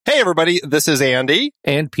Hey, everybody, this is Andy.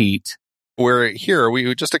 And Pete. We're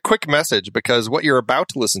here. Just a quick message, because what you're about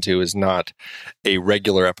to listen to is not a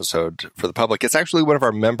regular episode for the public. It's actually one of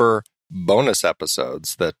our member bonus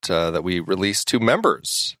episodes that we release to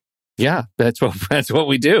members. Yeah, that's what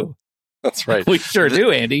we do. That's right. We sure do,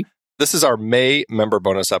 Andy. This is our May member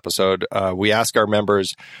bonus episode. We ask our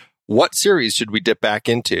members, what series should we dip back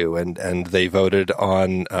into? And they voted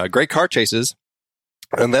on Great Car Chases.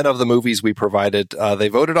 And then of the movies we provided, they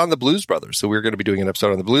voted on the Blues Brothers. So we're going to be doing an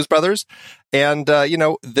episode on the Blues Brothers. And,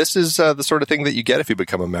 this is the sort of thing that you get if you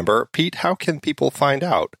become a member. Pete, how can people find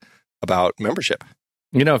out about membership?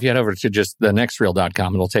 If you head over to just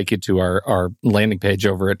thenextreel.com, it'll take you to our landing page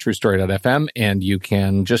over at truestory.fm, and you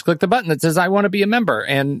can just click the button that says, I want to be a member.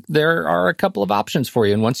 And there are a couple of options for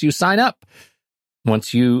you. And once you sign up,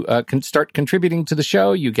 once you can start contributing to the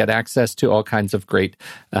show, you get access to all kinds of great,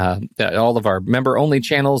 all of our member-only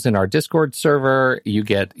channels in our Discord server. You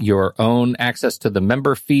get your own access to the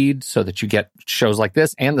member feed so that you get shows like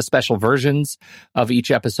this and the special versions of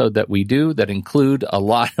each episode that we do that include a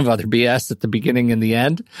lot of other BS at the beginning and the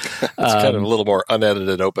end. It's kind of a little more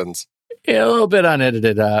unedited opens. A little bit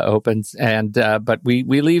unedited opens, and but we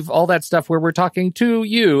leave all that stuff where we're talking to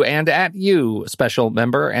you and at you, special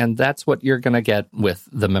member, and that's what you're going to get with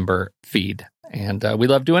the member feed. And we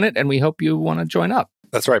love doing it, and we hope you want to join up.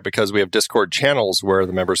 That's right, because we have Discord channels where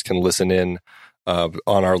the members can listen in on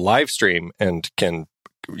our live stream and can,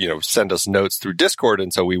 send us notes through Discord,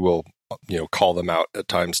 and so we will, call them out at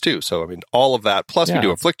times too. So, all of that. Plus, we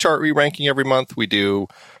do a flick chart re-ranking every month. We do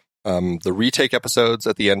the retake episodes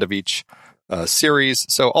at the end of each series.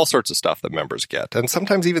 So all sorts of stuff that members get. And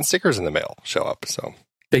sometimes even stickers in the mail show up. So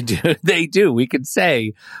they do. We could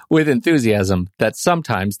say with enthusiasm that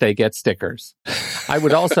sometimes they get stickers. I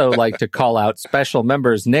would also like to call out special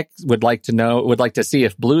members. Nick would like to see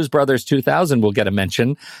if Blues Brothers 2000 will get a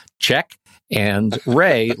mention. Check. And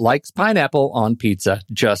Ray likes pineapple on pizza,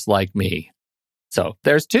 just like me. So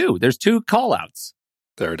there's two call outs.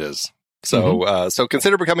 There it is. So, so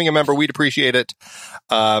consider becoming a member. We'd appreciate it.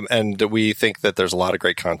 And we think that there's a lot of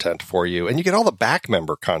great content for you, and you get all the back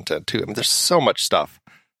member content too. There's so much stuff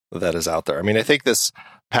that is out there. I think this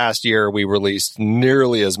past year we released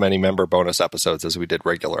nearly as many member bonus episodes as we did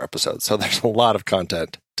regular episodes. So there's a lot of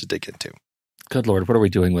content to dig into. Good Lord, what are we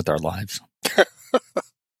doing with our lives?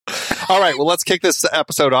 All right, well, let's kick this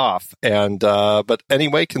episode off. And, but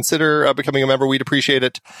anyway, consider becoming a member. We'd appreciate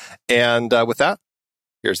it. And with that,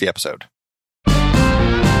 here's the episode.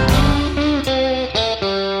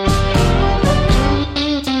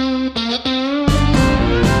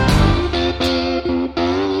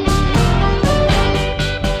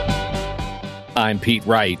 I'm Pete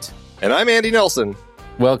Wright. And I'm Andy Nelson.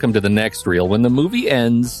 Welcome to The Next Reel. When the movie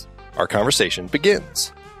ends, our conversation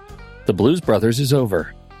begins. The Blues Brothers is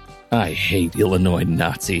over. I hate Illinois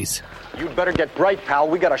Nazis. You'd better get bright, pal.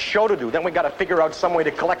 We got a show to do. Then we got to figure out some way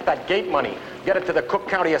to collect that gate money. Get it to the Cook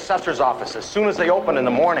County Assessor's office as soon as they open in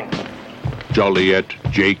the morning. Joliet,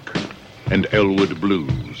 Jake, and Elwood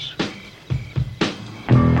Blues.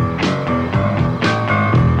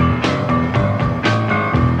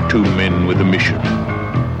 Two men with a mission,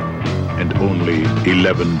 and only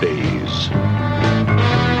 11 days.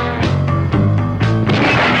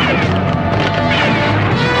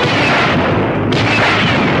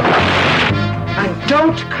 And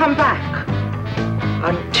don't come back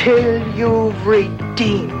until you've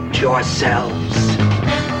redeemed yourselves.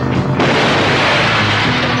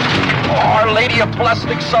 Our Lady of Blessed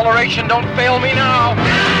Acceleration, don't fail me now.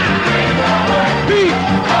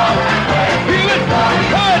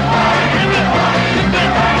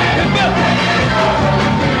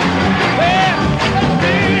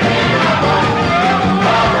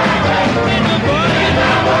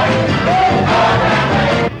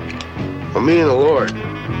 Well, me and the Lord,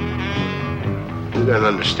 we got an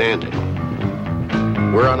understanding.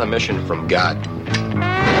 We're on a mission from God.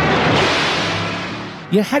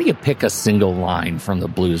 Yeah, how do you pick a single line from the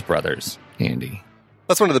Blues Brothers, Andy?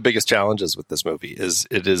 That's one of the biggest challenges with this movie. Is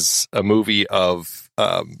it is a movie of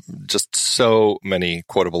just so many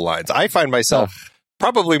quotable lines. I find myself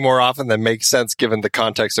probably more often than makes sense given the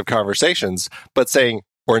context of conversations, but saying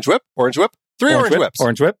orange whip, three orange whips.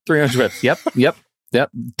 Orange whip, three orange whips. Yep.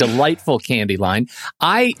 Delightful candy line.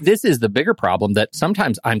 This is the bigger problem, that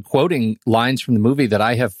sometimes I'm quoting lines from the movie that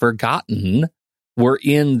I have forgotten were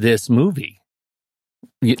in this movie.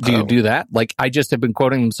 Do you do that? Like, I just have been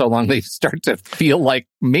quoting them so long they start to feel like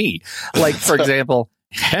me. Like, for example,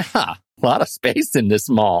 yeah, a lot of space in this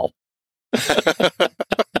mall.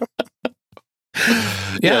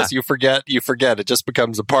 Yes, you forget. It just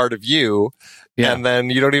becomes a part of you. Yeah. And then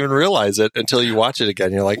you don't even realize it until you watch it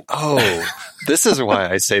again. You're like, oh, this is why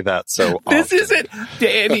I say that so often. This is it.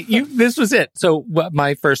 Danny, this was it. So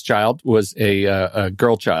my first child was a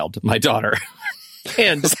girl child, my daughter.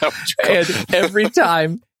 And every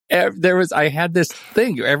time I had this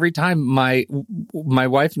thing. Every time my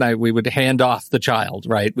wife and I, we would hand off the child,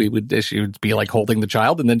 right? She would be like holding the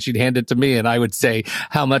child, and then she'd hand it to me, and I would say,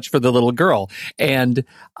 "How much for the little girl?" And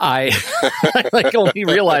I like only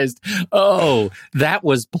realized, oh, that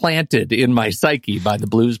was planted in my psyche by the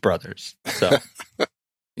Blues Brothers. So,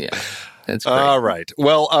 yeah. That's great. All right.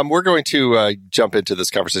 Well, we're going to jump into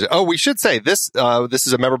this conversation. Oh, we should say this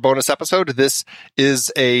is a member bonus episode. This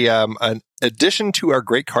is an addition to our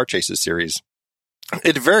Great Car Chases series.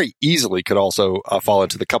 It very easily could also fall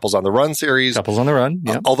into the Couples on the Run series. Couples on the Run,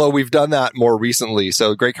 yeah. Although we've done that more recently.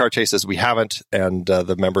 So Great Car Chases, we haven't. And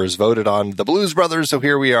the members voted on the Blues Brothers. So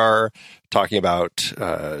here we are talking about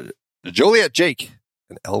Joliet Jake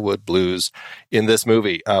and Elwood Blues in this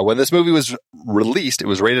movie. When this movie was released, it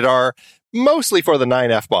was rated R, mostly for the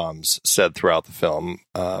 9 F-bombs said throughout the film.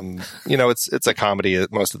 It's a comedy.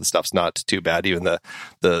 Most of the stuff's not too bad. Even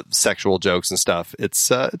the sexual jokes and stuff.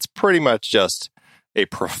 It's pretty much just a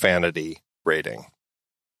profanity rating.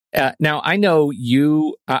 Now, I know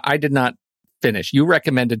you, I did not finish. You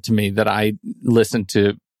recommended to me that I listen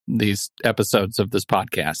to these episodes of this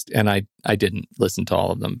podcast, and I didn't listen to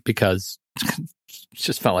all of them because it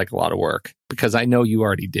just felt like a lot of work, because I know you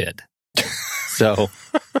already did. So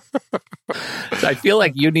I feel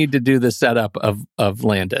like you need to do the setup of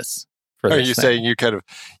Landis. Are you saying you kind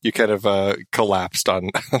of collapsed on?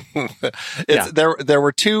 There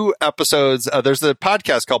were 2 episodes. There's a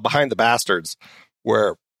podcast called Behind the Bastards,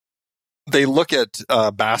 where they look at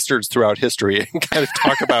bastards throughout history and kind of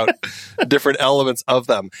talk about different elements of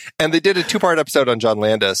them. And they did a 2-part episode on John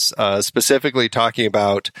Landis, specifically talking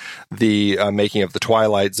about the making of the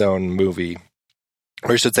Twilight Zone movie,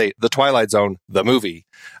 or I should say the Twilight Zone, the movie,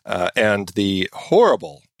 and the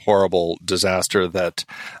horrible disaster that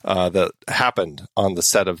happened on the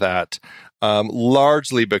set of that,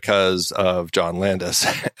 largely because of John Landis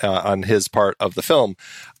on his part of the film.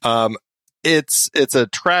 It's a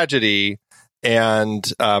tragedy,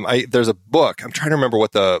 and there's a book. I'm trying to remember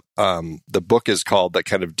what the book is called that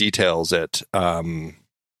kind of details it. I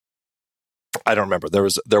don't remember.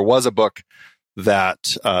 There was a book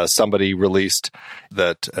that somebody released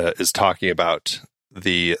that is talking about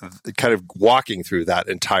the kind of walking through that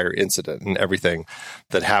entire incident and everything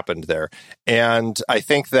that happened there. And I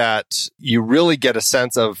think that you really get a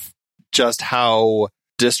sense of just how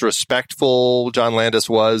disrespectful John Landis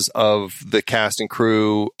was of the cast and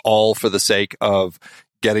crew, all for the sake of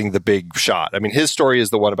getting the big shot. I mean, his story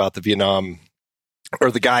is the one about the Vietnam, or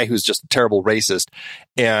the guy who's just a terrible racist.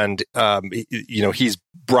 And, he's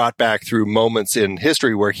brought back through moments in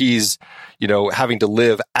history where he's, having to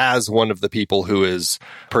live as one of the people who is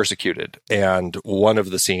persecuted. And one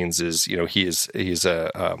of the scenes is, he's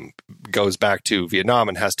goes back to Vietnam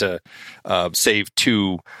and has to save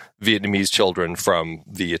 2 Vietnamese children from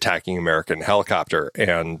the attacking American helicopter.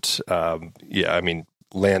 And,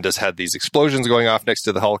 Landis had these explosions going off next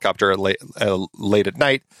to the helicopter late at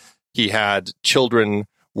night. He had children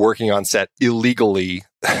working on set illegally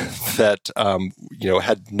that,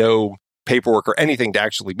 had no paperwork or anything to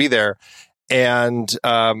actually be there. And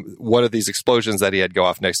one of these explosions that he had go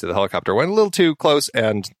off next to the helicopter went a little too close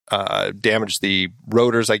and damaged the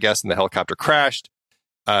rotors, I guess, and the helicopter crashed,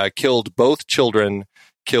 killed both children,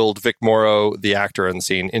 killed Vic Morrow, the actor in the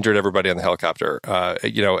scene, injured everybody on the helicopter,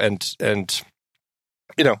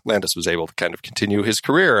 Landis was able to kind of continue his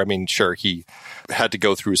career. I mean, sure, he had to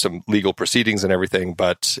go through some legal proceedings and everything,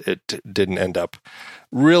 but it didn't end up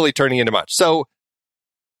really turning into much. So,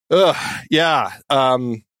 you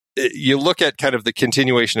look at kind of the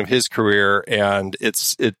continuation of his career, and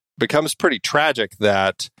it becomes pretty tragic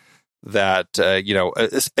that I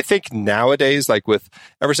think nowadays, like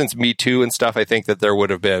ever since Me Too and stuff, I think that there would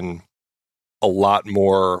have been a lot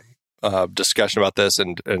more discussion about this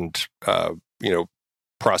and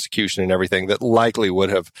prosecution and everything that likely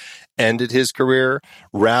would have ended his career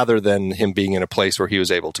rather than him being in a place where he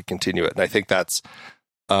was able to continue it. And I think that's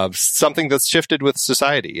something that's shifted with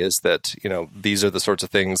society, is that, these are the sorts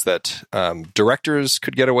of things that directors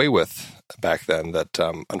could get away with back then that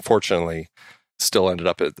unfortunately still ended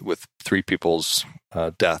up with 3 people's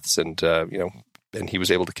deaths, and he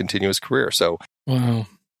was able to continue his career. So, wow.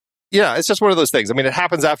 Yeah, it's just one of those things. I mean, it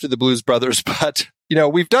happens after the Blues Brothers, but,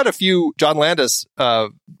 we've done a few John Landis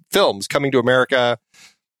films, Coming to America,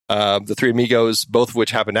 The Three Amigos, both of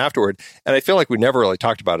which happened afterward. And I feel like we never really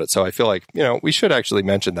talked about it. So I feel like, we should actually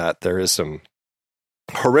mention that there is some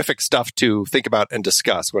horrific stuff to think about and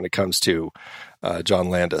discuss when it comes to John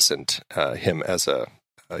Landis and him as a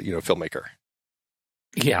filmmaker.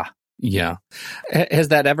 Yeah. Has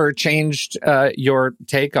that ever changed your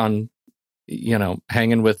take on,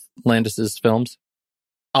 hanging with Landis's films?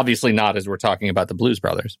 Obviously not, as we're talking about the Blues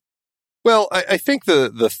Brothers. Well, I think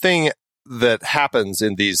the thing that happens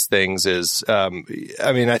in these things is,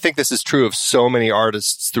 I think this is true of so many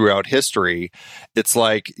artists throughout history. It's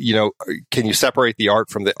like, can you separate the art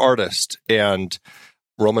from the artist? And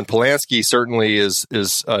Roman Polanski certainly is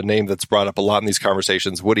a name that's brought up a lot in these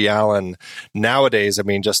conversations. Woody Allen nowadays,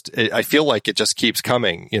 I feel like it just keeps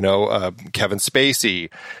coming, Kevin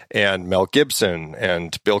Spacey and Mel Gibson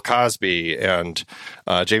and Bill Cosby and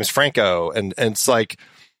James Franco. And it's like,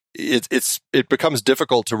 it becomes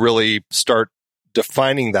difficult to really start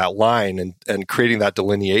defining that line and creating that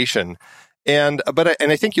delineation. But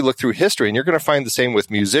I think you look through history and you're going to find the same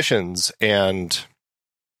with musicians and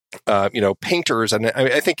painters. And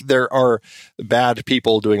I think there are bad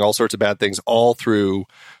people doing all sorts of bad things all through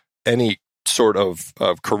any sort of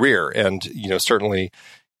career. And, certainly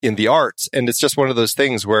in the arts. And it's just one of those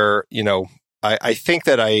things where, I think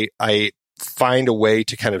that I find a way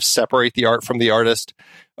to kind of separate the art from the artist,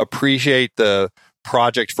 appreciate the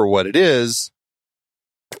project for what it is.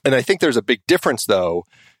 And I think there's a big difference, though,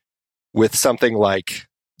 with something like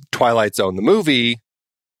Twilight Zone, the movie,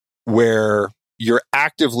 where you're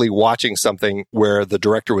actively watching something where the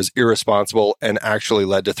director was irresponsible and actually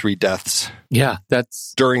led to 3 deaths. Yeah,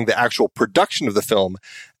 that's during the actual production of the film,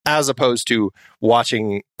 as opposed to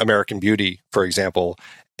watching American Beauty, for example,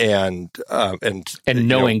 and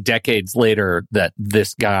knowing decades later that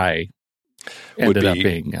this guy ended up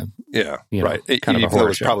being right. Kind of a horror show. It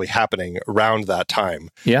was probably happening around that time.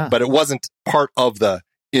 Yeah, but it wasn't part of the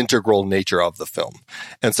integral nature of the film,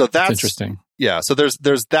 and so that's interesting. Yeah, so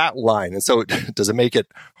there's that line, and so does it make it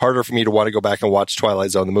harder for me to want to go back and watch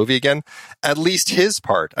Twilight Zone the movie again? At least his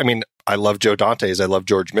part. I mean, I love Joe Dante's, I love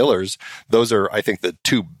George Miller's. Those are, I think, the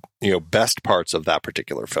 2 best parts of that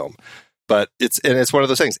particular film. But it's one of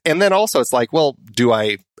those things. And then also it's like, well, do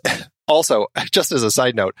I also, just as a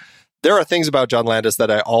side note, there are things about John Landis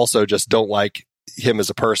that I also just don't like him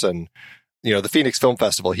as a person. The Phoenix Film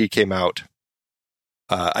Festival, he came out.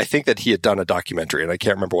 I think that he had done a documentary, and I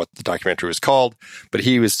can't remember what the documentary was called, but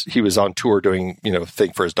he was on tour doing,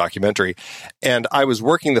 thing for his documentary. And I was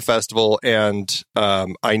working the festival, and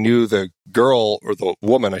I knew the girl, or the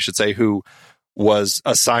woman, I should say, who was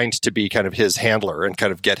assigned to be kind of his handler and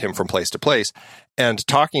kind of get him from place to place. And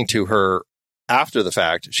talking to her after the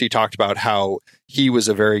fact, she talked about how he was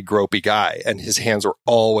a very gropey guy and his hands were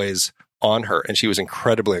always on her, and she was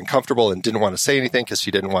incredibly uncomfortable and didn't want to say anything because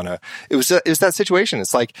she didn't want to. It was that situation.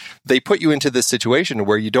 It's like they put you into this situation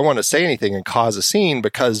where you don't want to say anything and cause a scene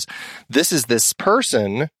because this is this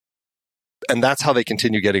person, and that's how they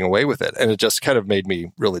continue getting away with it. And it just kind of made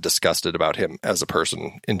me really disgusted about him as a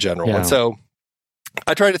person in general. Yeah. And so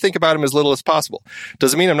I try to think about him as little as possible.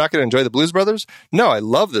 Does it mean I'm not going to enjoy the Blues Brothers? No, I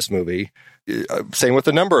love this movie. Same with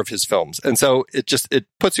a number of his films. And so it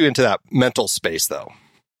puts you into that mental space, though.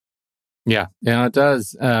 Yeah, it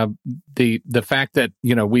does. The fact that,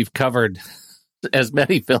 we've covered as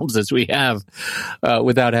many films as we have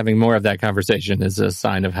without having more of that conversation is a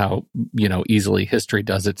sign of how, easily history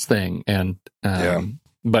does its thing. And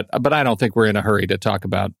but I don't think we're in a hurry to talk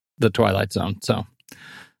about the Twilight Zone. So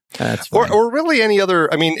that's fine. Or really any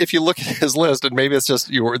other. I mean, if you look at his list, and maybe it's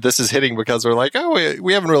just this is hitting because we're like,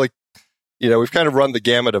 we haven't really, we've kind of run the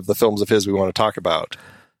gamut of the films of his we want to talk about.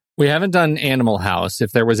 We haven't done Animal House.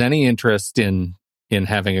 If there was any interest in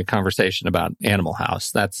having a conversation about Animal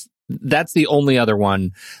House, that's the only other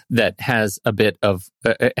one that has a bit of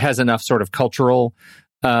has enough sort of cultural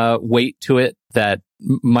weight to it that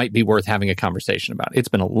might be worth having a conversation about. It's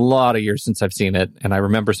been a lot of years since I've seen it, and I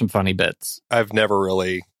remember some funny bits. I've never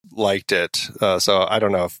really liked it, so I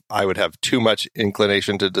don't know if I would have too much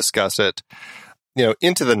inclination to discuss it.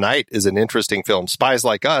 Into the Night is an interesting film. Spies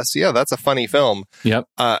Like Us, that's a funny film. Yep.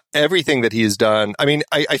 Everything that he's done. I mean,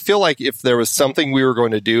 I feel like if there was something we were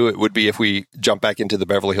going to do, it would be if we jump back into the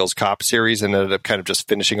Beverly Hills Cop series and ended up kind of just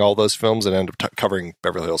finishing all those films and end up covering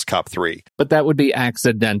Beverly Hills Cop 3. But that would be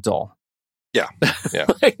accidental. Yeah.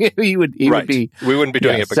 he would be. We wouldn't be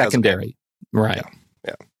doing it because secondary. Right.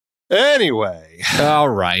 Yeah. Anyway. All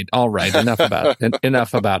right. Enough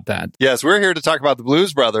about that. Yes, we're here to talk about the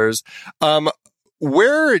Blues Brothers.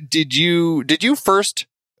 Where did you first,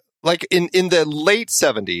 like in the late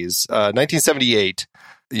 70s, 1978,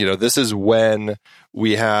 this is when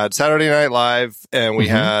we had Saturday Night Live and we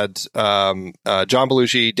had John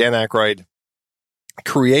Belushi, Dan Aykroyd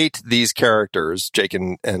create these characters, Jake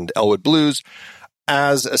and Elwood Blues,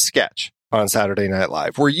 as a sketch on Saturday Night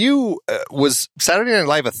Live. Was Saturday Night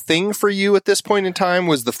Live a thing for you at this point in time?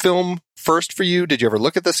 Was the film first for you? Did you ever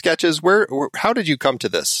look at the sketches? How did you come to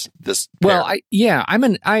this? Well, I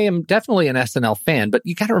am definitely an SNL fan, but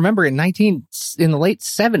you got to remember in the late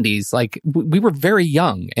 70s, like we were very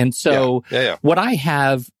young. And so what I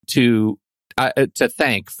have to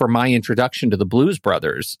thank for my introduction to the Blues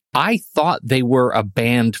Brothers, I thought they were a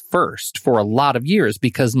band first for a lot of years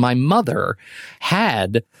because my mother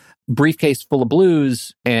had Briefcase Full of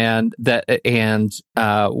Blues, and that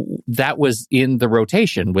was in the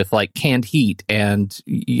rotation with like Canned Heat and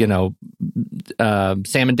Sam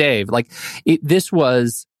and Dave. Like this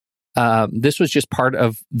was just part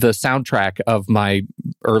of the soundtrack of my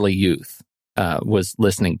early youth. Was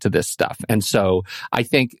listening to this stuff, and so I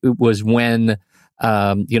think it was when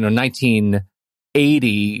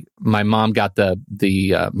 1980, my mom got the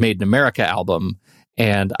Made in America album.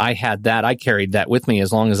 And I had that. I carried that with me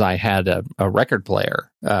as long as I had a record player.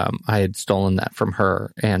 I had stolen that from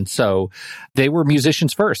her. And so they were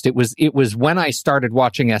musicians first. It was when I started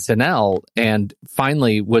watching SNL and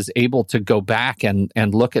finally was able to go back and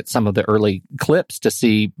look at some of the early clips to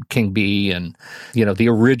see King Bee and, the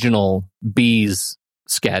original Bees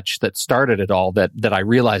sketch that started it all, that I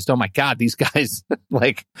realized, oh my God, these guys,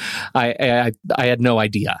 like, I had no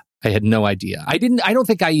idea. I had no idea. I don't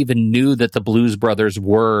think I even knew that the Blues Brothers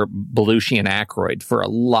were Belushi and Aykroyd for a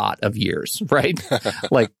lot of years, right?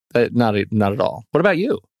 Like, not at all. What about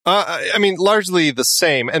you? I mean, largely the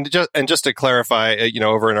same. And just to clarify,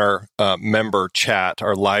 over in our member chat,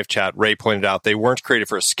 our live chat, Ray pointed out they weren't created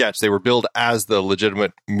for a sketch. They were billed as the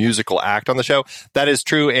legitimate musical act on the show. That is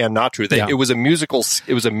true and not true. It was a musical.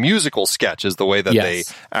 It was a musical sketch, is the way that they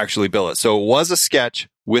actually bill it. So it was a sketch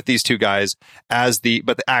with these two guys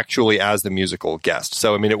but actually as the musical guest.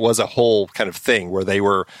 So, I mean, it was a whole kind of thing where they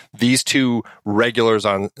were these two regulars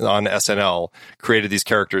on SNL created these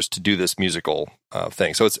characters to do this musical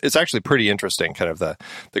thing. So it's actually pretty interesting, kind of the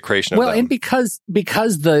creation of them. Well, and because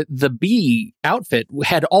the bee outfit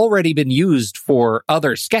had already been used for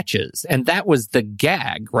other sketches, and that was the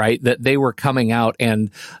gag, right? That they were coming out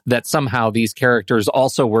and that somehow these characters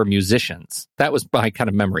also were musicians. That was my kind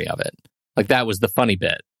of memory of it. Like, that was the funny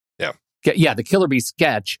bit. Yeah. Yeah, the Killer Bee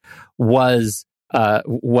sketch was a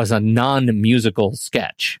non-musical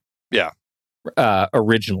sketch. Yeah.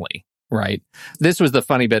 Originally, right? This was the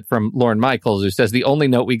funny bit from Lauren Michaels, who says, the only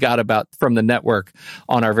note we got from the network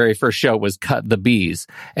on our very first show was cut the bees.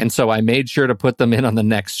 And so I made sure to put them in on the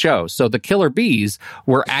next show. So the Killer Bees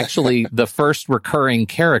were actually the first recurring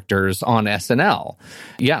characters on SNL.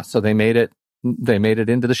 Yeah, so they made it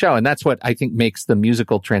into the show. And that's what I think makes the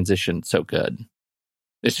musical transition so good.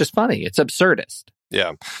 It's just funny. It's absurdist.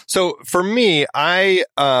 Yeah. So for me, I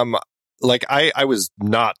was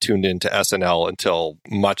not tuned into SNL until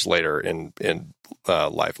much later in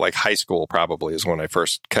life. Like high school probably is when I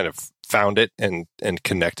first kind of found it and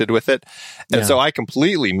connected with it. And so I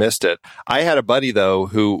completely missed it. I had a buddy, though,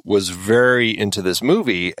 who was very into this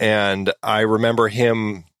movie, and I remember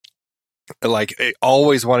him like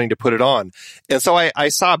always wanting to put it on. And so I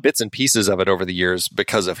saw bits and pieces of it over the years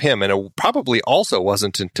because of him. And it probably also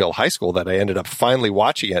wasn't until high school that I ended up finally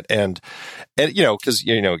watching it. And because,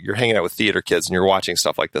 you're hanging out with theater kids and you're watching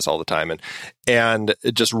stuff like this all the time and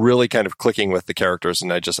it just really kind of clicking with the characters.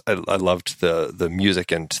 And I loved the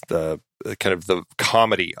music and the kind of the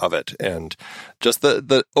comedy of it and just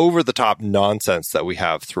the over the top nonsense that we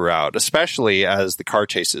have throughout, especially as the car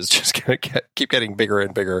chases just keep getting bigger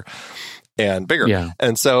and bigger and bigger. Yeah.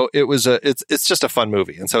 And so it's just a fun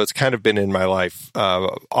movie. And so it's kind of been in my life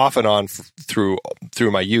off and on through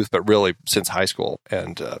my youth, but really since high school.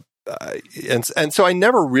 And so I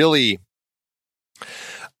never really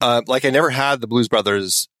I never had the Blues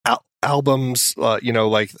Brothers albums,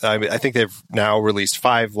 I think they've now released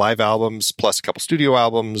 5 live albums plus a couple studio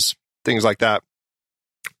albums, things like that.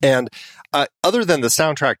 And other than the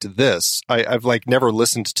soundtrack to this, I've never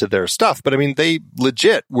listened to their stuff, but I mean, they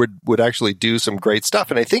legit would actually do some great stuff.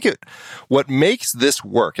 And I think what makes this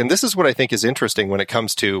work, and this is what I think is interesting when it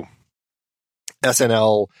comes to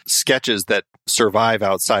SNL sketches that survive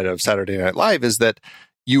outside of Saturday Night Live, is that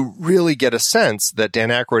you really get a sense that Dan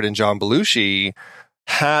Aykroyd and John Belushi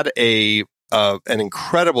had an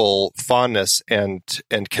incredible fondness and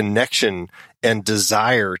connection and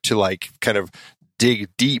desire to kind of dig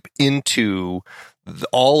deep into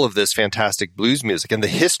all of this fantastic blues music and the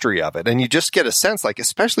history of it. And you just get a sense,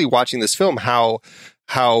 especially watching this film, how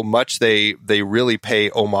how much they really pay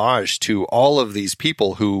homage to all of these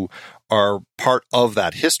people who are part of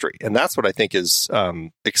that history. And that's what I think is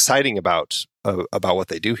exciting about what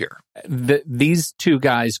they do here. These two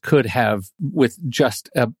guys could have, with just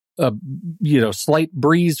a slight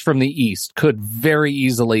breeze from the east, could very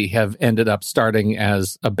easily have ended up starting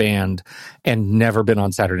as a band and never been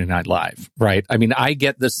on Saturday Night Live, right? I mean, I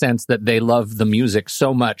get the sense that they love the music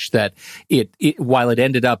so much that it while it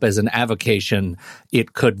ended up as an avocation,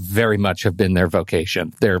 it could very much have been their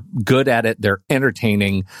vocation. They're good at it. They're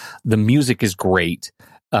entertaining. The music is great.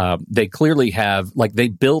 They clearly have, they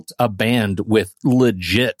built a band with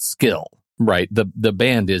legit skill. Right. The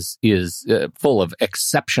band is full of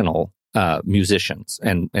exceptional musicians.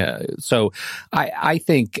 And so I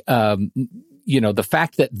think, the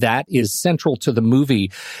fact that is central to the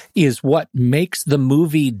movie is what makes the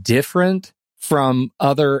movie different from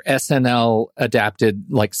other SNL adapted,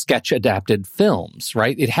 sketch adapted films,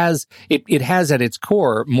 right? It has at its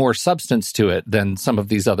core more substance to it than some of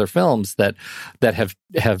these other films that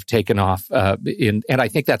have taken off and I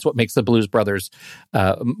think that's what makes the Blues Brothers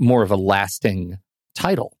more of a lasting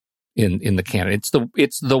title in the canon.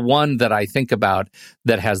 It's the one that I think about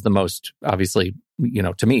that has the most, obviously,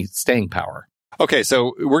 to me, staying power. Okay,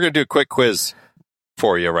 so we're going to do a quick quiz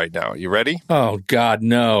for you right now. You ready? Oh God,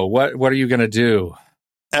 no. What are you going to do?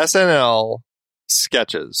 SNL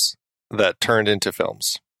sketches that turned into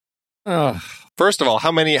films. First of all,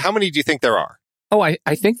 how many do you think there are? Oh, I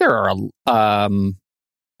think there are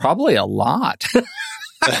probably a lot.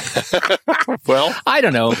 Well, I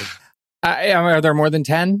don't know. Are there more than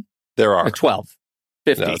 10? There are. Or 12.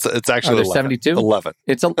 50. No, it's actually 72? 11.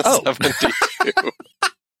 It's 72.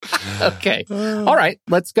 Okay. All right.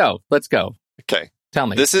 Let's go. Okay. Tell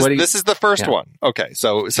me. This is the first one. Okay.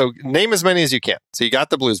 So name as many as you can. So you got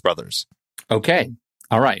the Blues Brothers. Okay.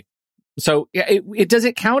 All right. So does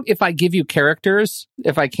it count if I give you characters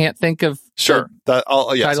if I can't think of? Sure.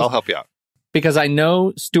 I'll help you out. Because I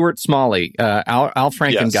know Stuart Smalley, Al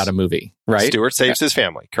Franken got a movie, right? Stuart Saves His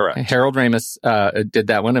Family, correct. Harold Ramis did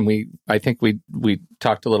that one, and I think we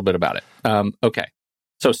talked a little bit about it. Okay.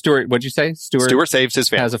 So Stuart, what'd you say? Stuart Saves His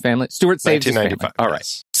Family. Has a family. Stuart Saves His Family. All right.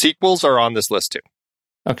 Yes. Sequels are on this list too.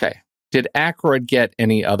 Okay. Did Aykroyd get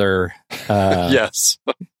any other? Yes.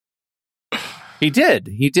 He did.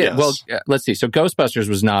 Yes. Well, let's see. So Ghostbusters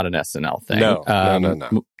was not an SNL thing.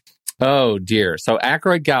 No. Oh, dear. So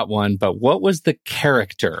Aykroyd got one, but what was the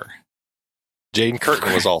character? Jane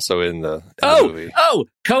Curtin was also in the movie. Oh,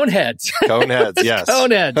 Coneheads. Coneheads, yes.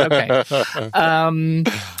 Coneheads, okay.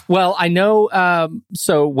 Well, I know,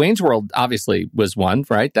 so Wayne's World obviously was one,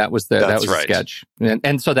 right? That was right. a sketch.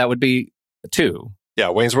 And so that would be 2. Yeah,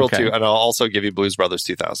 Wayne's World 2, and I'll also give you Blues Brothers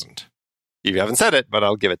 2000. You haven't said it, but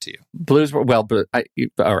I'll give it to you.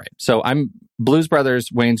 All right. So I'm Blues Brothers,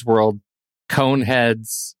 Wayne's World,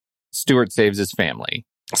 Coneheads, Stuart Saves His Family.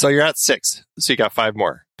 So you're at 6. So you got 5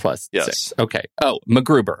 more. Plus 6. Okay. Oh,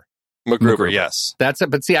 MacGruber, yes. That's it.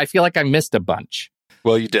 But see, I feel like I missed a bunch.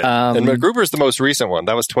 Well, you did. And MacGruber is the most recent one.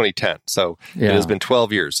 That was 2010. So it has been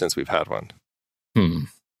 12 years since we've had one.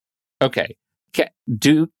 Okay.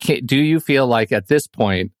 Do you feel like at this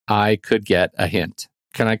point I could get a hint?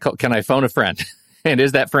 Can I phone a friend? And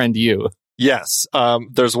is that friend you? Yes.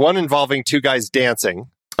 There's one involving 2 guys dancing.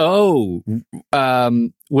 Oh,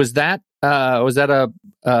 was that a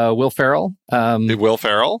Will Ferrell? Will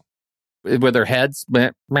Ferrell? With their heads?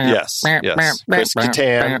 Yes. Chris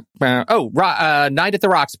Kattan. Night at the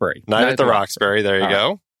Roxbury. Night at the Roxbury. There you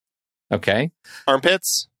go. Okay.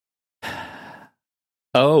 Armpits?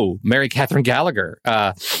 Oh, Mary Catherine Gallagher,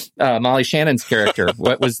 Molly Shannon's character.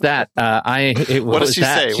 What was that? What does she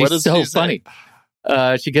say? She's so funny.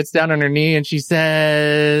 She gets down on her knee and she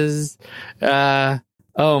says, "Oh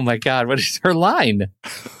my God, what is her line?"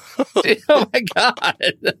 Oh my God!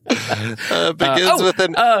 Begins with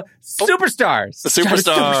an superstar.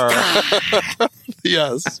 Superstar.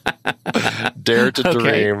 Yes. Dare to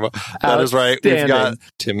Dream. That is right. We've got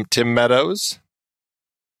Tim Meadows.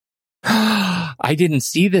 I didn't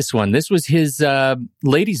see this one. This was his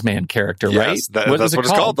ladies' man character, right? Yes, that's what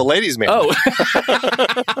it's called, the ladies' man. Oh.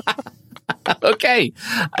 Okay.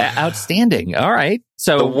 Outstanding. All right.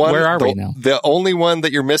 So where are we now? The only one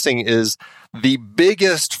that you're missing is the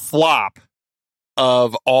biggest flop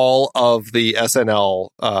of all of the SNL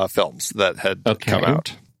films that had come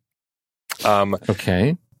out.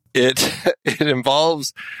 Okay. It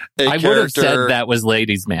involves a character. I would have said that was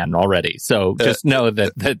Ladies' Man already. So just know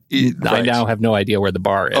that right. I now have no idea where the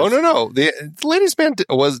bar is. Oh, no. The Ladies' Man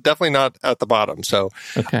was definitely not at the bottom. So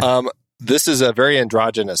this is a very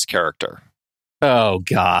androgynous character. Oh,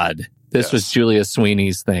 God. This was Julia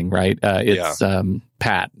Sweeney's thing, right? It's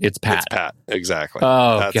Pat. It's Pat. It's Pat. Exactly.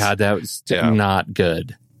 Oh, God, that was not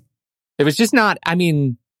good. It was just not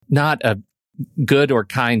a good or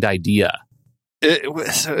kind idea.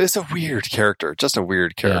 It's a weird character, just a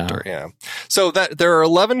weird character. Yeah. So there are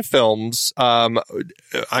 11 films.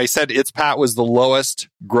 I said It's Pat was the lowest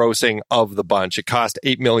grossing of the bunch. It cost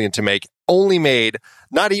 $8 million to make, only made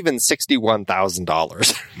not even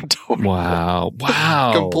 $61,000. Wow.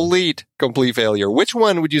 Complete failure. Which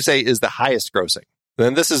one would you say is the highest grossing?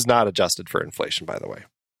 And this is not adjusted for inflation, by the way.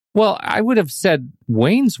 Well, I would have said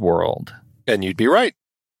Wayne's World. And you'd be right.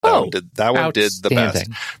 That one did the best.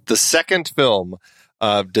 The second film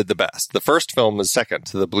did the best. The first film was second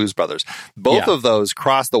to the Blues Brothers. Both of those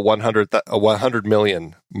crossed the 100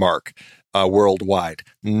 million mark worldwide.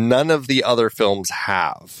 None of the other films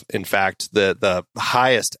have. In fact, the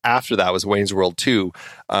highest after that was Wayne's World 2,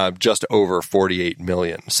 just over 48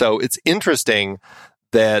 million. So it's interesting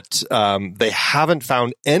that they haven't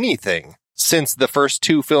found anything since the first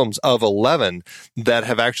two films of 11 that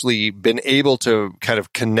have actually been able to kind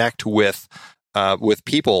of connect with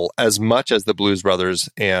people as much as the Blues Brothers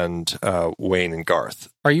and Wayne and Garth.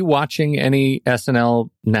 Are you watching any SNL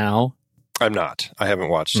now? I'm not. I haven't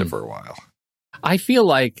watched it for a while. I feel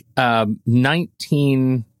like when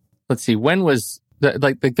was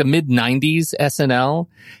the mid 90s SNL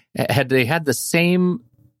had the same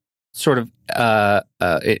sort of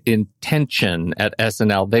intention at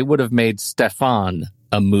SNL, they would have made Stefan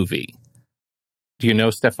a movie. Do you know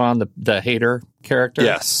Stefan, the hater character?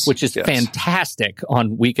 Yes. Which is fantastic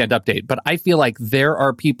on Weekend Update. But I feel like there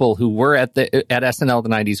are people who were at SNL in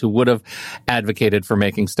the 90s who would have advocated for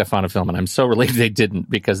making Stefan a film. And I'm so relieved they didn't,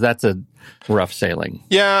 because that's a rough sailing.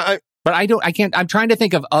 Yeah. I'm trying to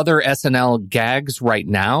think of other SNL gags right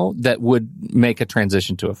now that would make a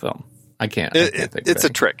transition to a film. I can't think it's a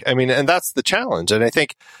trick. I mean, and that's the challenge. And I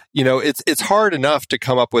think, it's hard enough to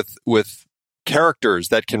come up with characters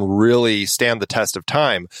that can really stand the test of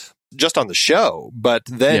time just on the show, but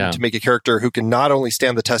then to make a character who can not only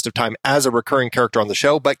stand the test of time as a recurring character on the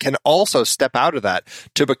show, but can also step out of that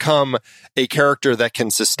to become a character that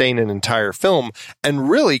can sustain an entire film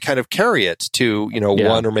and really kind of carry it to,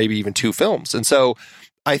 one or maybe even two films. And so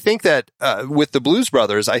I think that with the Blues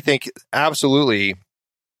Brothers, I think absolutely,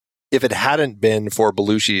 if it hadn't been for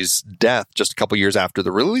Belushi's death just a couple years after the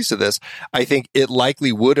release of this, I think it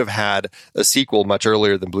likely would have had a sequel much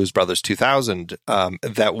earlier than Blues Brothers 2000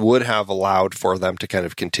 that would have allowed for them to kind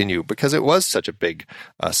of continue, because it was such a big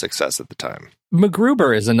success at the time.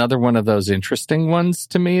 MacGruber is another one of those interesting ones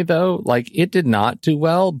to me, though. Like, it did not do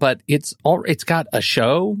well, but it's got a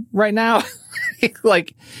show right now.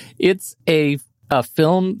 Like, it's a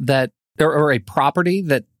film that, or a property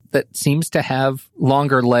that seems to have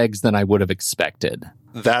longer legs than I would have expected.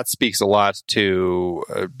 That speaks a lot to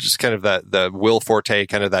just kind of the Will Forte,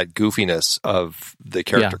 kind of that goofiness of the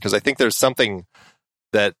character. Because I think there's something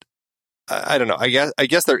that, I don't know, I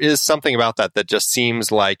guess there is something about that just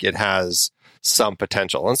seems like it has some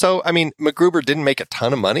potential. And so, I mean, MacGruber didn't make a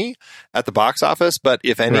ton of money at the box office, but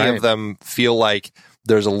if any of them feel like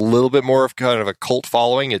there's a little bit more of kind of a cult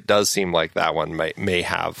following, it does seem like that one may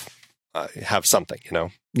have something,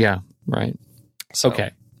 Yeah, right. So.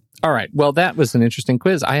 Okay. All right. Well, that was an interesting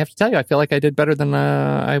quiz. I have to tell you, I feel like I did better than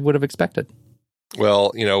I would have expected.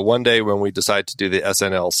 Well, one day when we decide to do the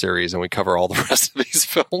SNL series and we cover all the rest of these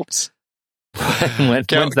films,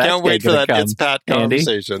 can't wait for that It's Pat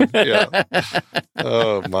conversation. Yeah.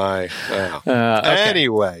 Oh, my. Oh. Okay.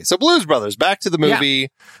 Anyway, so Blues Brothers, back to the movie,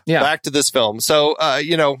 back to this film. So,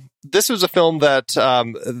 this was a film that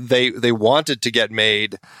they wanted to get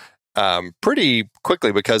made pretty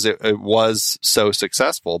quickly because it was so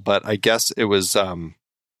successful. But I guess it was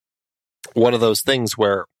one of those things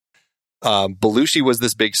where Belushi was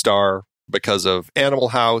this big star because of Animal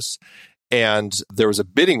House, and there was a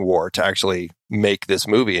bidding war to actually make this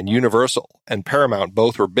movie. And Universal and Paramount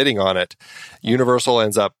both were bidding on it. Universal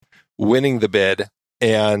ends up winning the bid,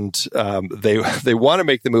 and they want to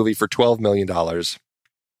make the movie for $12 million.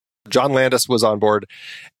 John Landis was on board,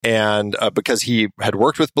 and because he had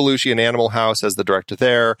worked with Belushi in Animal House as the director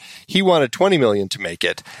there, he wanted $20 million to make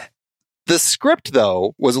it. The script,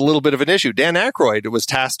 though, was a little bit of an issue. Dan Aykroyd was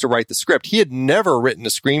tasked to write the script. He had never written a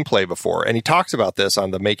screenplay before, and he talks about this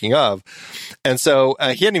on the making of. And so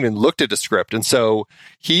he hadn't even looked at a script. And so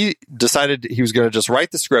he decided he was going to just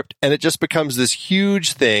write the script, and it just becomes this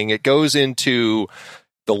huge thing. It goes into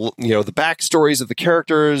the backstories of the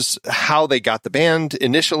characters, how they got the band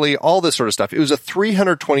initially, all this sort of stuff. It was a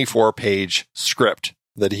 324-page script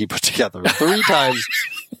that he put together, 3 times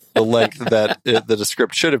the length that the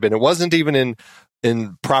script should have been. It wasn't even in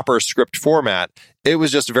in proper script format, it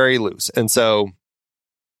was just very loose. And so,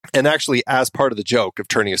 and actually, as part of the joke of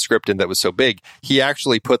turning a script in that was so big, he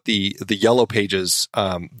actually put the Yellow Pages,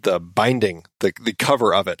 the binding, the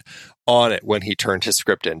cover of it on it when he turned his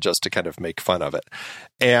script in, just to kind of make fun of it.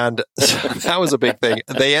 And so that was a big thing.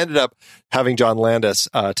 They ended up having John Landis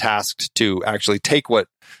tasked to actually take what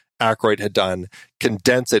Aykroyd had done,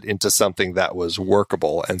 condense it into something that was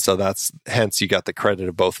workable. And so hence you got the credit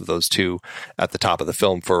of both of those two at the top of the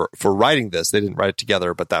film for writing this. They didn't write it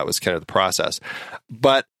together, but that was kind of the process.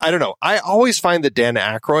 But I don't know. I always find that Dan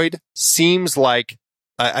Aykroyd seems like,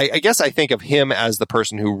 I guess I think of him as the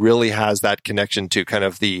person who really has that connection to kind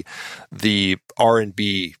of the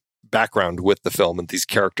R&B background with the film and these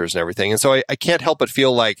characters and everything. And so I can't help but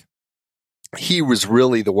feel like he was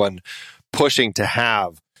really the one pushing to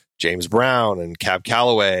have James Brown and Cab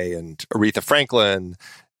Calloway and Aretha Franklin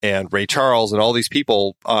and Ray Charles and all these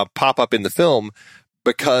people pop up in the film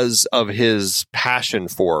because of his passion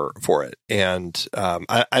for it. And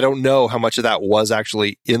I don't know how much of that was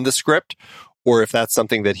actually in the script or if that's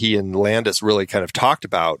something that he and Landis really kind of talked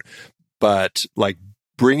about. But like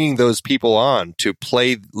bringing those people on to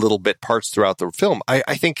play little bit parts throughout the film,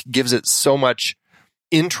 I think gives it so much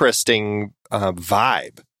interesting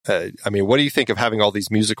vibe. I mean, what do you think of having all these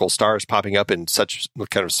musical stars popping up in such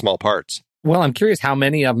kind of small parts? Well, I'm curious, how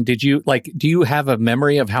many of them did you like? Do you have a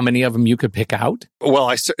memory of how many of them you could pick out? Well,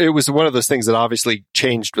 it was one of those things that obviously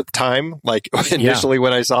changed with time. Like initially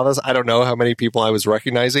when I saw this, I don't know how many people I was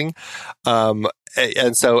recognizing.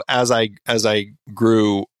 And so as I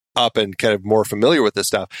grew up and kind of more familiar with this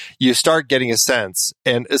stuff, you start getting a sense.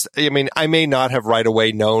 And I mean, I may not have right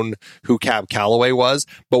away known who Cab Calloway was,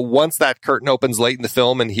 but once that curtain opens late in the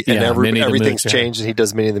film and everything's changed and he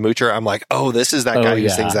does Minnie the Moocher, I'm like, oh, this is that guy who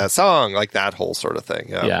sings that song, like that whole sort of thing.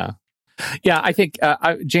 Yeah, I think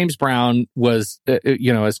James Brown was,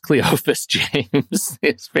 as Cleophas James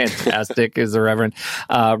is fantastic as the Reverend.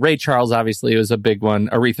 Ray Charles obviously was a big one.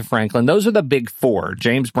 Aretha Franklin. Those are the big four: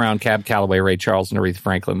 James Brown, Cab Calloway, Ray Charles, and Aretha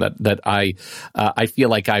Franklin. That I feel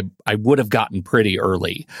like I would have gotten pretty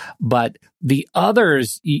early, but the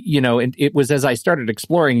others, and it was as I started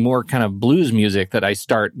exploring more kind of blues music that I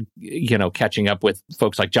start, catching up with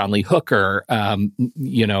folks like John Lee Hooker, and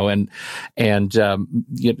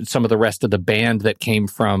some of the rest of the band that came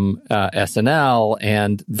from SNL.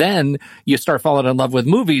 And then you start falling in love with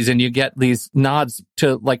movies and you get these nods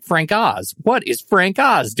to like Frank Oz. What is Frank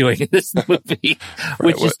Oz doing in this movie?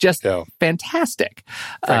 Which is just fantastic.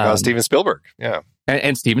 Frank Oz, Steven Spielberg. Yeah.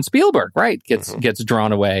 And Steven Spielberg, right, gets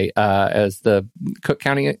drawn away as the Cook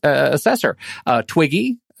County assessor.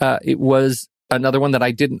 Twiggy, it was another one that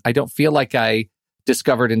I don't feel like I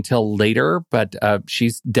discovered until later, but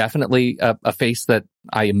she's definitely a face that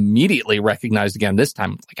I immediately recognized again this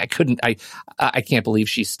time. Like I can't believe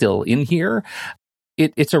she's still in here.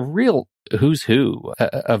 It's a real who's who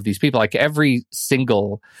of these people. Like every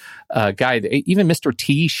single guy, even Mr.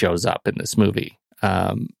 T shows up in this movie.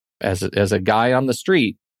 As a guy on the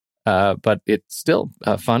street, but it's still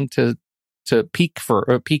fun to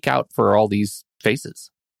peek out for all these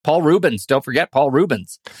faces. Paul Rubens, don't forget Paul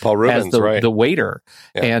Rubens. Paul Rubens, as the waiter.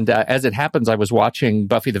 Yeah. And as it happens, I was watching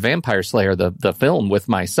Buffy the Vampire Slayer, the film, with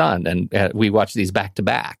my son, and we watched these back to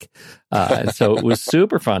back. And so it was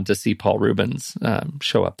super fun to see Paul Rubens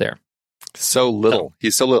show up there. So little,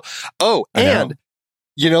 he's so little. Oh, and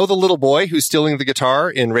the little boy who's stealing the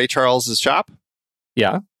guitar in Ray Charles's shop.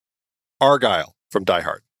 Yeah. Argyle from Die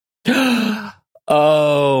Hard.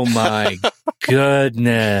 Oh my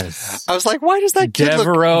goodness. I was like, why does that kid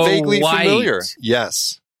Devereaux look vaguely White. Familiar?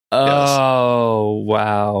 Yes. Oh,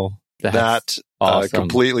 wow. That awesome.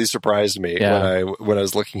 Completely surprised me when I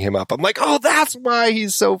was looking him up. I'm like, oh, that's why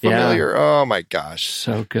he's so familiar. Yeah. Oh my gosh.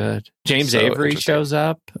 So good. James Avery shows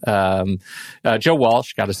up. Joe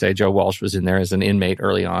Walsh, got to say, Joe Walsh was in there as an inmate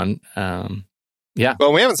early on. Yeah.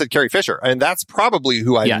 Well, we haven't said Carrie Fisher, and that's probably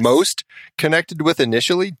who I most connected with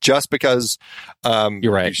initially, just because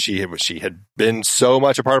you're right. She had been so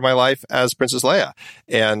much a part of my life as Princess Leia,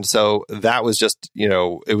 and so that was just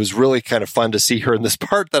it was really kind of fun to see her in this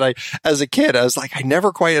part that as a kid, I was like, I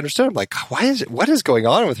never quite understood. I'm like, what is going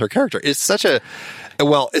on with her character? It's such a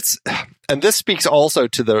and this speaks also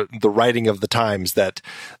to the writing of the times that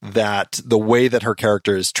the way that her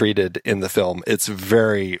character is treated in the film, it's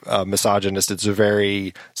very misogynist. It's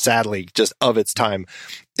very, sadly, just of its time.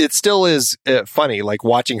 It still is funny, like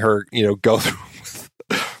watching her, go through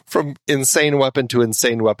from insane weapon to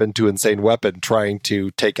insane weapon to insane weapon, trying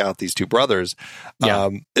to take out these two brothers. Yeah.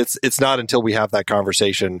 It's not until we have that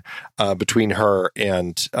conversation between her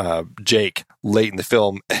and Jake late in the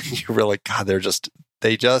film, and you're really, God,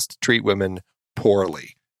 they just treat women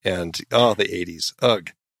poorly. And the 80s, ugh.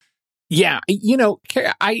 Yeah,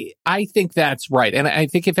 I think that's right, and I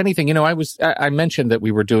think if anything, I mentioned that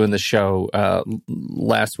we were doing the show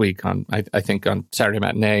last week on I think on Saturday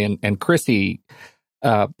Matinee, and Chrissy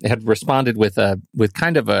had responded with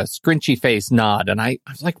kind of a scrunchy face nod, and I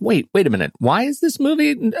was like, wait a minute, why is this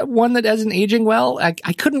movie one that isn't aging well? I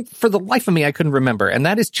couldn't, for the life of me, I couldn't remember, and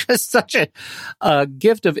that is just such a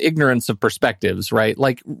gift of ignorance of perspectives, right?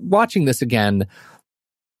 Like watching this again,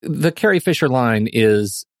 the Carrie Fisher line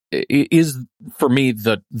is for me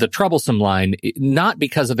the troublesome line, not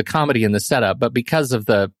because of the comedy in the setup, but because of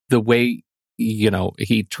the way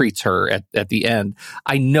he treats her at the end.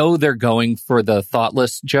 I know they're going for the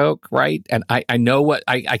thoughtless joke, right? And I know what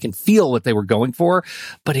I can feel what they were going for,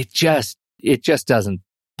 but it just doesn't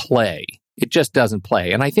play. It just doesn't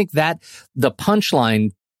play. And I think that the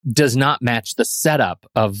punchline does not match the setup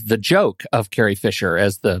of the joke of Carrie Fisher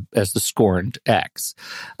as the scorned ex.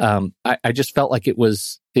 I just felt like it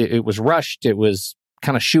was rushed. It was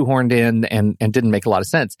kind of shoehorned in and didn't make a lot of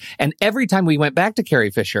sense. And every time we went back to Carrie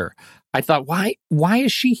Fisher, I thought, why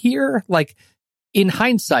is she here? Like, in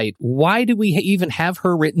hindsight, why do we even have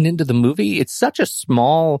her written into the movie? It's such a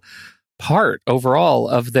small part overall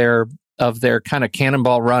of their kind of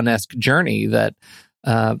Cannonball Run-esque journey that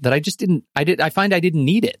I just didn't. I find I didn't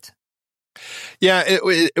need it. Yeah.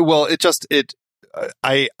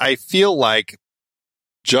 I feel like,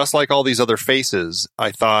 just like all these other faces,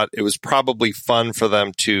 I thought it was probably fun for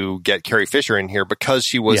them to get Carrie Fisher in here because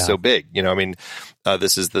she was so big.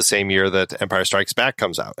 This is the same year that Empire Strikes Back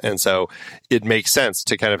comes out. And so it makes sense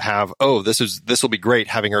to kind of have, this will be great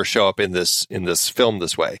having her show up in this film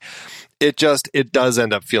this way. It does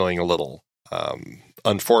end up feeling a little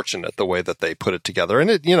unfortunate the way that they put it together. And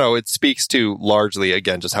it speaks to largely,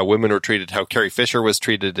 again, just how women were treated, how Carrie Fisher was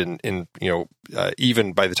treated in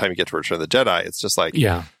even by the time you get to Return of the Jedi, it's just like,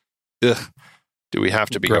 ugh, do we have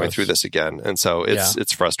to be going through this again? And so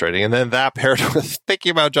it's frustrating. And then that paired with thinking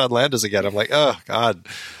about John Landis again, I'm like, oh God,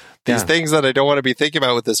 these things that I don't want to be thinking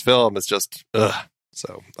about with this film, it's just,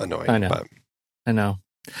 so annoying. I know.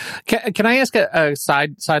 Can I ask a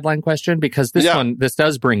sideline question? Because this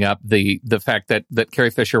does bring up the fact that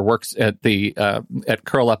Carrie Fisher works at at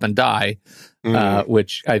Curl Up and Die,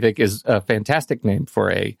 which I think is a fantastic name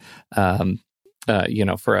for a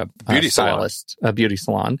beauty stylist, a beauty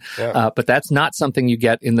salon. Yeah. But that's not something you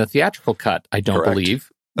get in the theatrical cut, I don't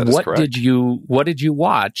believe. What did you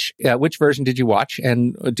watch? Which version did you watch?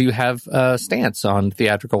 And do you have a stance on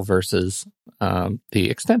theatrical versus the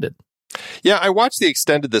extended? Yeah, I watched the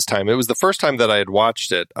extended this time. It was the first time that I had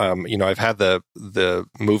watched it. I've had the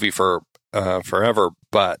movie for forever,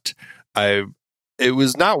 but it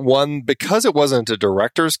was not one, because it wasn't a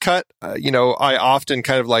director's cut. I often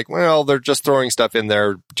kind of like, well, they're just throwing stuff in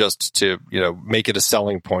there just to, make it a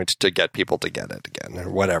selling point to get people to get it again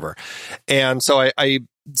or whatever. And so I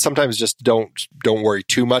sometimes just don't worry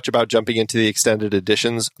too much about jumping into the extended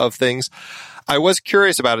editions of things. I was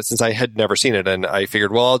curious about it since I had never seen it, and I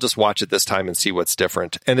figured, well, I'll just watch it this time and see what's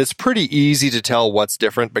different. And it's pretty easy to tell what's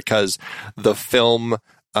different because the film,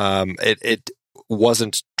 it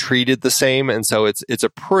wasn't treated the same, and so it's a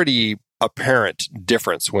pretty apparent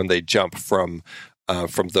difference when they jump from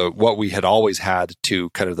what we had always had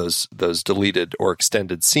to kind of those deleted or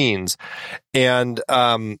extended scenes, and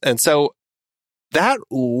so. That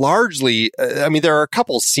largely, there are a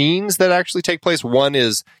couple scenes that actually take place. One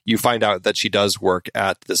is you find out that she does work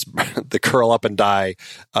at the Curl Up and Die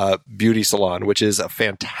beauty salon, which is a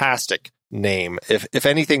fantastic name. If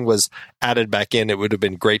anything was added back in, it would have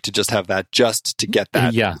been great to just have that, just to get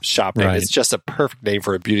that shop name. Right. It's just a perfect name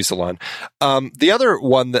for a beauty salon. The other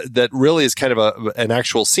one that really is kind of an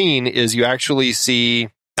actual scene is you actually see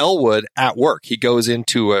Elwood at work. He goes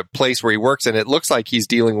into a place where he works, and it looks like he's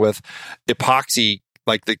dealing with epoxy,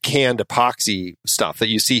 like the canned epoxy stuff that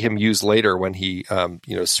you see him use later when he,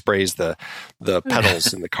 sprays the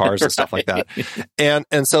pedals in the cars and stuff like that.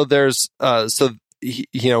 And so there's,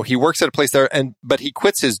 he works at a place there, but he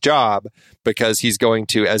quits his job because he's going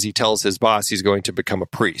to, as he tells his boss, he's going to become a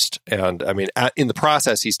priest. And in the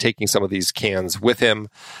process, he's taking some of these cans with him.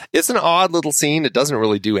 It's an odd little scene. It doesn't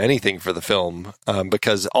really do anything for the film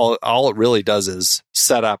because all it really does is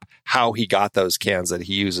set up how he got those cans that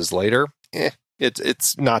he uses later.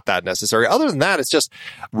 It's not that necessary. Other than that, it's just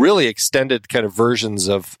really extended kind of versions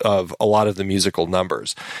of a lot of the musical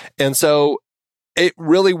numbers. And so it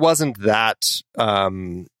really wasn't that,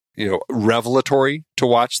 revelatory to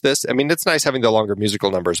watch this. It's nice having the longer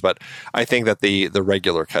musical numbers, but I think that the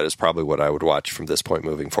regular cut is probably what I would watch from this point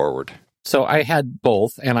moving forward. So I had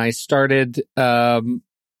both, and I started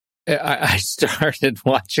I started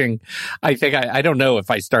watching, I think, I don't know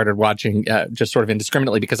if I started watching just sort of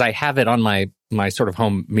indiscriminately because I have it on my sort of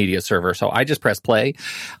home media server. So I just press play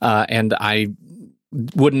and I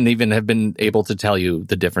wouldn't even have been able to tell you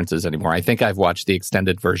the differences anymore. I think I've watched the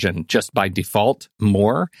extended version just by default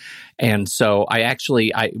more. And so I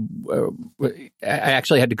actually had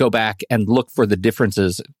to go back and look for the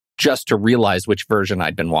differences just to realize which version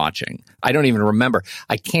I'd been watching. I don't even remember.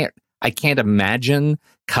 I can't imagine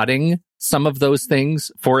cutting some of those things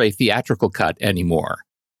for a theatrical cut anymore.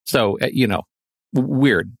 So,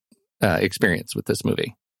 weird experience with this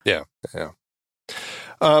movie. Yeah.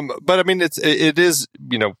 But I mean, it is,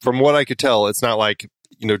 from what I could tell, it's not like,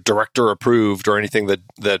 director approved or anything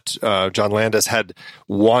that John Landis had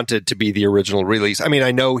wanted to be the original release. I mean,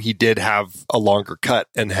 I know he did have a longer cut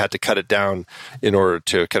and had to cut it down in order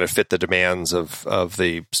to kind of fit the demands of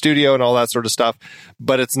the studio and all that sort of stuff.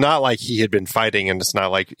 But it's not like he had been fighting, and it's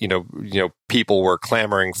not like, people were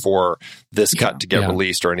clamoring for this cut to get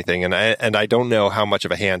released or anything. And I don't know how much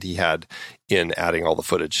of a hand he had in adding all the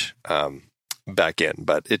footage back in,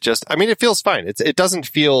 but it feels fine. It doesn't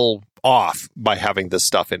feel off by having this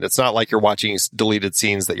stuff in. It's not like you're watching deleted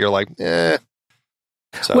scenes that you're like, eh.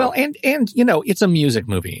 So. Well, and it's a music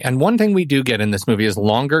movie, and one thing we do get in this movie is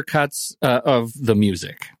longer cuts of the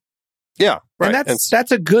music. Yeah, right. And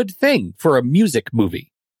that's a good thing for a music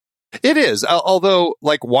movie. It is, although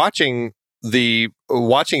like watching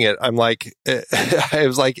it, I'm like, I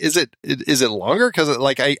was like, is it longer? Because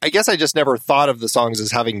like, I guess I just never thought of the songs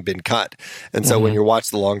as having been cut. And so when you watch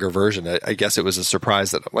the longer version, I guess it was a surprise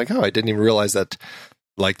that I'm like, oh, I didn't even realize that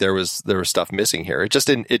like there was stuff missing here. It just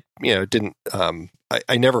didn't,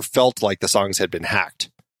 I never felt like the songs had been hacked,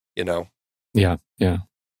 Yeah. Well.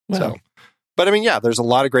 So, but I mean, yeah, there's a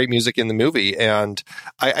lot of great music in the movie, and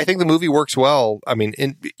I think the movie works well. I mean,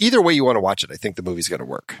 in either way you want to watch it, I think the movie's going to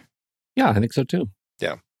work. Yeah, I think so too.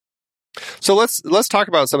 Yeah. So let's talk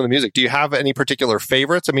about some of the music. Do you have any particular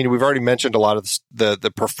favorites? I mean, we've already mentioned a lot of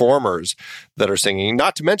the performers that are singing,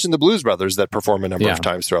 not to mention the Blues Brothers that perform a number of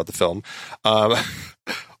times throughout the film.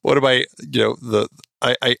 What am I,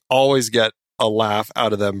 I always get a laugh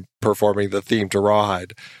out of them performing the theme to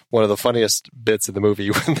Rawhide. One of the funniest bits in the movie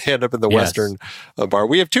when they end up in the Western bar.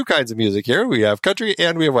 We have two kinds of music here. We have country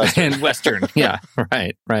and we have Western. And Western. Yeah,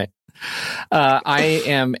 right. I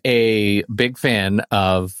am a big fan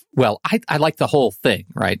of, I like the whole thing,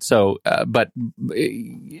 right? So,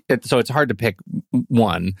 so it's hard to pick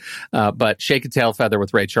one, but Shake a Tail Feather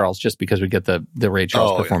with Ray Charles, just because we get the Ray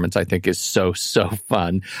Charles performance, I think is so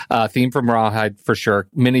fun. Theme from Rawhide for sure.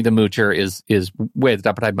 Minnie the Moocher is way at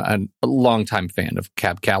the top, but I'm a longtime fan of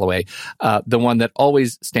Cab Calloway. The one that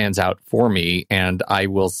always stands out for me, and I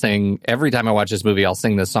will sing every time I watch this movie, I'll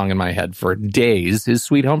sing this song in my head for days, is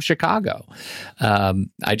Sweet Home Chicago.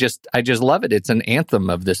 I just love it. It's an anthem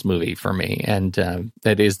of this movie for me, and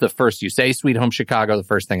it is the first. You say Sweet Home Chicago, the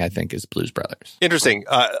first thing I think is Blues Brothers. Interesting.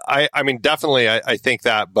 I mean, definitely I think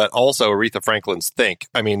that, but also Aretha Franklin's Think.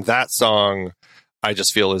 I mean, that song I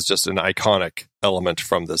just feel is just an iconic element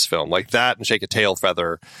from this film. Like that and Shake a Tail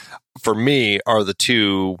Feather for me are the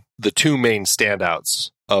two main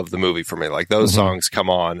standouts of the movie for me. Like those songs come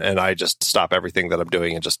on and I just stop everything that I'm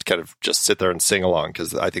doing and just kind of just sit there and sing along,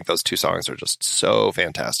 because I think those two songs are just so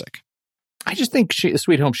fantastic. I just think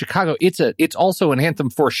Sweet Home Chicago, it's also an anthem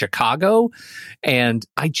for Chicago. And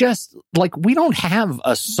I just, like, we don't have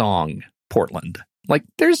a song, Portland. Like,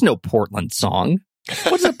 there's no Portland song.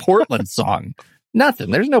 What's a Portland song? Nothing.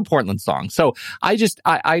 There's no Portland song. So I just,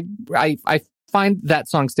 I find that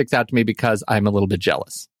song sticks out to me because I'm a little bit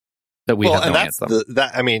jealous that we have no anthem.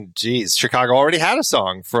 I mean, geez, Chicago already had a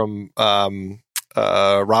song from Robin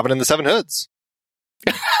and the Seven Hoods.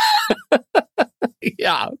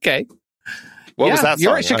 Yeah, okay. What was that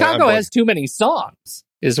song? Right. Chicago has too many songs,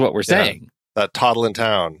 is what we're saying. That Toddle in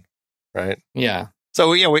Town, right? Yeah.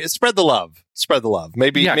 So spread the love. Spread the love.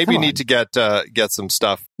 Maybe you need to get some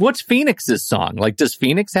stuff. What's Phoenix's song? Like, does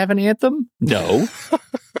Phoenix have an anthem? No,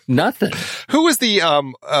 nothing. Who was the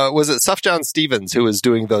was it Sufjan Stevens who was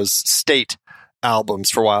doing those state albums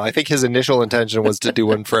for a while? I think his initial intention was to do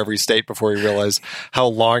one for every state before he realized how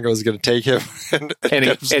long it was going to take him. And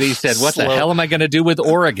he said, "What the hell am I going to do with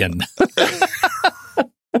Oregon?"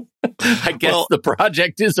 I guess the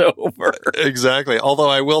project is over. Exactly. Although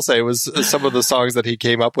I will say it was some of the songs that he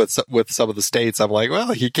came up with some of the states. I'm like,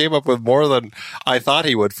 well, he came up with more than I thought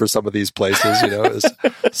he would for some of these places. It was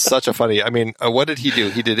such a funny. I mean, what did he do?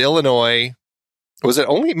 He did Illinois.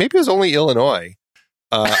 Maybe it was only Illinois.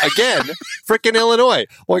 Again, frickin' Illinois.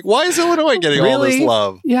 Like, why is Illinois getting all this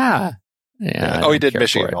love? Yeah. Oh, he did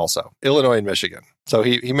Michigan also. Illinois and Michigan. So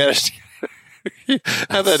he managed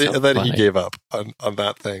and then he gave up on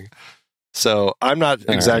that thing. So I'm not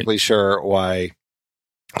exactly sure why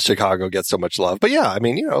Chicago gets so much love. But yeah, I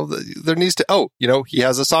mean, there needs to, he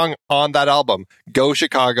has a song on that album, Go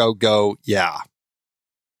Chicago, Go, yeah.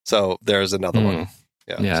 So there's another one.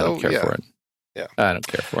 Yeah, I don't care for it. Yeah. I don't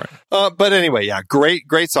care for it. But anyway, yeah,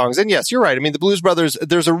 great songs. And yes, you're right. I mean, the Blues Brothers,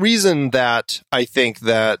 there's a reason that I think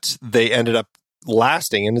that they ended up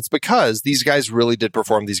lasting, and it's because these guys really did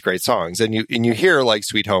perform these great songs. And you hear like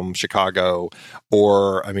Sweet Home Chicago,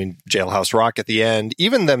 or I mean Jailhouse Rock at the end,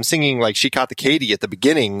 even them singing like She Caught the Katy at the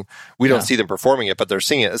beginning. We don't see them performing it, but they're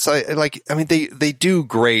singing it. It's like I mean they do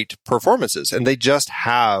great performances, and they just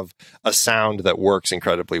have a sound that works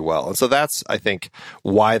incredibly well. And so that's, I think,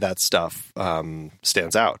 why that stuff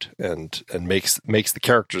stands out and makes the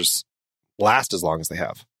characters last as long as they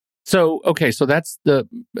have. So, okay, so that's the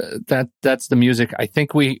music. I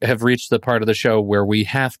think we have reached the part of the show where we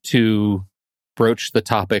have to broach the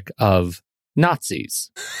topic of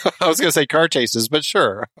Nazis. I was going to say car chases, but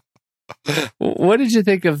sure. What did you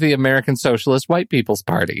think of the American Socialist White People's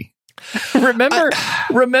Party?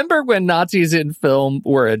 Remember when Nazis in film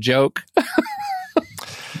were a joke?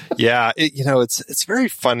 Yeah, it's very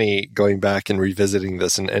funny going back and revisiting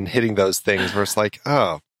this and hitting those things where it's like,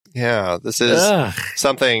 oh, yeah, this is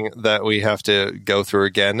something that we have to go through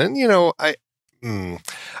again. And,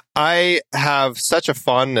 I have such a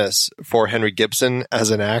fondness for Henry Gibson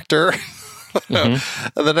as an actor.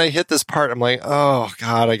 Mm-hmm. And then I hit this part. I'm like, oh,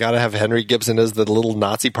 God, I got to have Henry Gibson as the little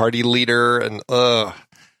Nazi party leader. And,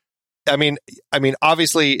 I mean,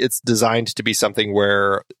 obviously it's designed to be something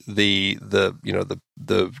where the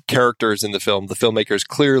characters in the film, the filmmakers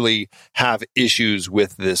clearly have issues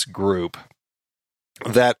with this group.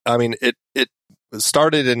 That, I mean, it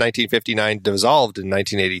started in 1959, dissolved in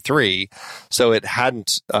 1983, so it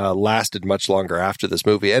hadn't lasted much longer after this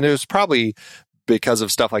movie. And it was probably because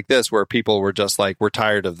of stuff like this where people were just like, we're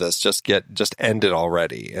tired of this, just end it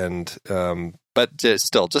already. And but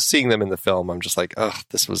still, just seeing them in the film, I'm just like, oh,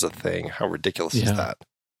 this was a thing. How ridiculous is that?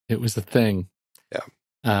 It was a thing. Yeah.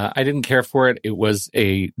 I didn't care for it. It was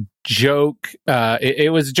a joke.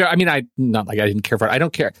 It was a joke. I mean, not like I didn't care for it. I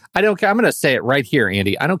don't care. I'm going to say it right here,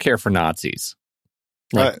 Andy. I don't care for Nazis.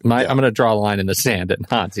 I'm going to draw a line in the sand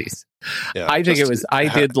at Nazis. Yeah, I think I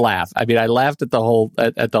did laugh. I mean, I laughed at the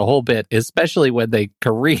whole bit, especially when they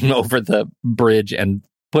careen over the bridge and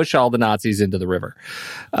push all the Nazis into the river.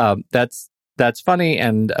 That's funny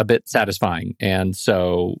and a bit satisfying. And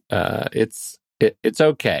so it's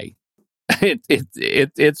okay.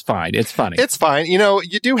 It's fine. It's funny. It's fine. You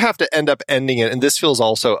do have to end up ending it, and this feels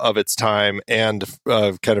also of its time and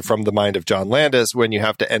kind of from the mind of John Landis, when you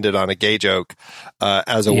have to end it on a gay joke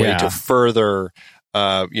as a way to further,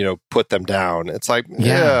 put them down. It's like,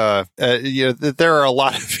 there are a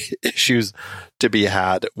lot of issues to be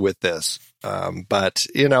had with this, but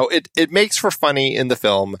it makes for funny in the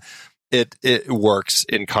film. It works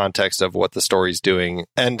in context of what the story's doing.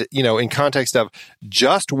 And, in context of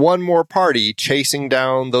just one more party chasing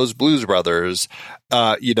down those Blues Brothers,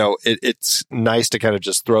 it's nice to kind of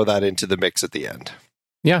just throw that into the mix at the end.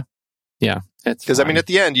 Yeah. Yeah. Because, I mean, at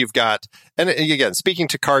the end, you've got, and again, speaking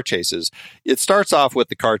to car chases, it starts off with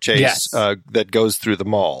the car chase that goes through the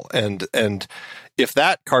mall. And if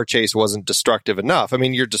that car chase wasn't destructive enough, I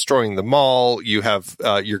mean, you're destroying the mall. You have,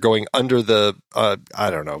 you're going under the,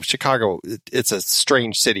 I don't know, Chicago. It's a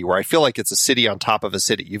strange city where I feel like it's a city on top of a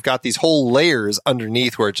city. You've got these whole layers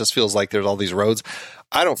underneath where it just feels like there's all these roads.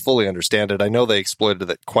 I don't fully understand it. I know they exploited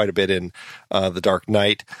it quite a bit in The Dark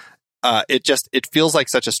Knight. It feels like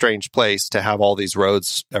such a strange place to have all these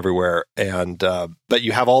roads everywhere. And, but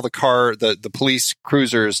you have all the police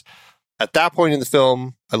cruisers. At that point in the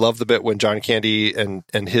film, I love the bit when John Candy and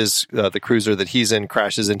his, the cruiser that he's in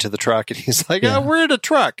crashes into the truck, and he's like, we're in a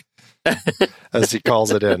truck, as he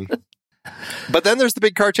calls it in. But then there's the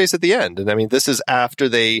big car chase at the end. And I mean, this is after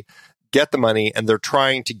they get the money and they're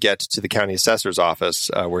trying to get to the county assessor's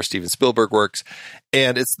office where Steven Spielberg works.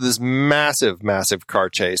 And it's this massive, massive car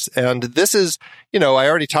chase. And this is, I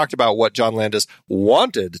already talked about what John Landis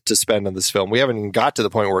wanted to spend on this film. We haven't even got to the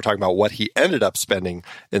point where we're talking about what he ended up spending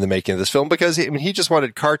in the making of this film, because he just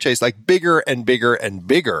wanted car chase like bigger and bigger and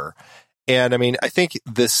bigger. And I mean, I think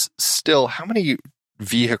this still, how many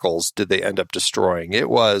vehicles did they end up destroying? It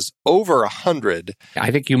was over 100.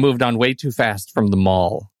 I think you moved on way too fast from the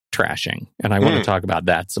mall trashing, and I want to talk about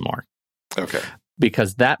that some more. Okay.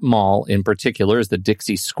 Because that mall in particular is the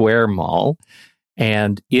Dixie Square Mall,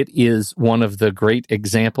 And it is one of the great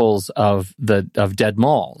examples of dead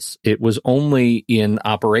malls. It was only in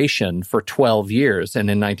operation for 12 years. And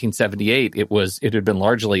in 1978, it had been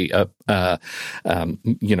largely,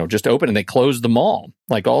 just open, and they closed the mall.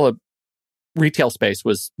 Like, all the retail space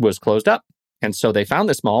was closed up. And so they found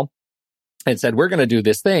this mall and said, we're going to do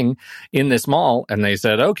this thing in this mall. And they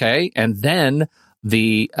said, okay. And then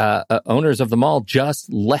the owners of the mall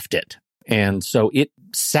just left it. And so it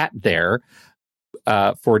sat there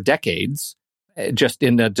for decades, just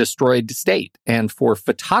in a destroyed state. And for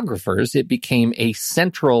photographers, it became a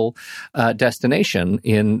central destination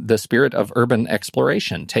in the spirit of urban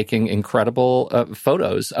exploration, taking incredible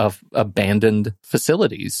photos of abandoned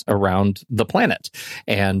facilities around the planet.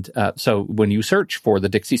 And so when you search for the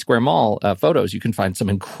Dixie Square Mall photos, you can find some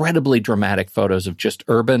incredibly dramatic photos of just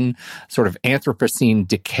urban sort of Anthropocene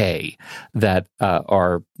decay that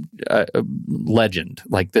are legend.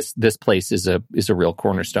 Like, this place is a real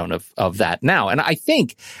cornerstone of that now. And I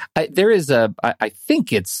think I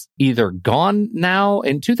think it's either gone now.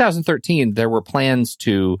 In 2013, there were plans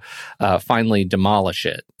to finally demolish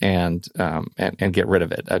it and get rid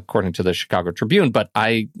of it, according to the Chicago Tribune. But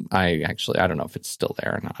I don't know if it's still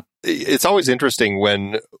there or not. It's always interesting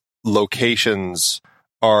when locations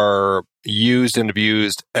are used and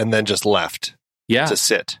abused and then just left to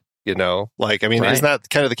sit. Right. Isn't that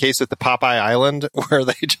kind of the case with the Popeye Island, where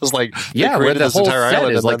they just where the whole entire set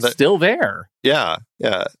island is still there? Yeah.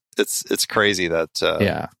 It's crazy that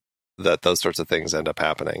that those sorts of things end up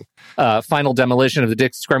happening. Final demolition of the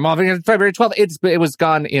Dixie Square Mall, February 12th. It was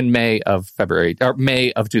gone in May of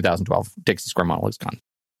 2012. Dixie Square Mall is gone.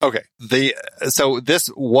 Okay. So this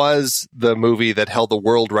was the movie that held the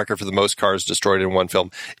world record for the most cars destroyed in one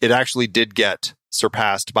film. It actually did get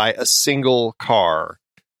surpassed by a single car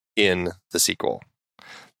in the sequel.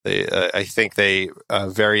 I think they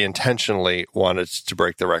very intentionally wanted to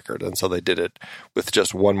break the record, and so they did it with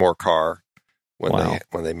just one more car when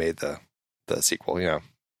they made the sequel. Yeah,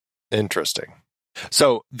 interesting.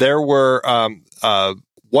 So there were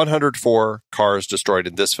 104 cars destroyed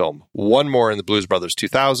in this film. One more in the Blues Brothers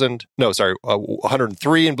 2000.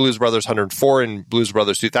 103 in Blues Brothers, 104 in Blues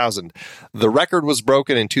Brothers 2000. The record was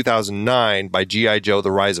broken in 2009 by G.I. Joe: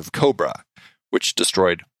 The Rise of Cobra, which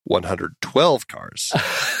destroyed 112 cars.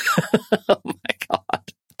 Oh my God.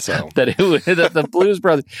 So that the Blues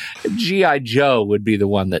Brothers, G.I. Joe would be the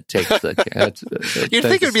one that takes the. You'd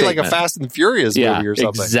think it would be like a Fast and Furious movie or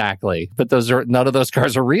something. Exactly. But none of those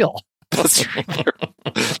cars are real. That's right.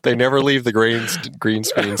 They never leave the green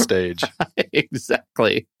screen stage.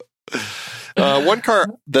 Exactly. One car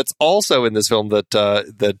that's also in this film that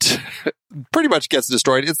pretty much gets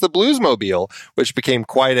destroyed. It's the Bluesmobile, which became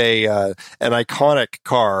quite an iconic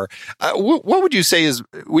car. What would you say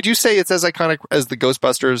would you say it's as iconic as the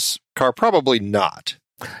Ghostbusters car? Probably not.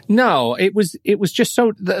 No, it was just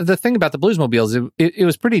so the thing about the Bluesmobiles, it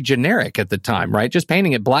was pretty generic at the time, right? Just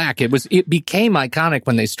painting it black. It became iconic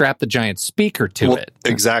when they strapped the giant speaker to it.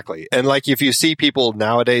 Exactly. And like, if you see people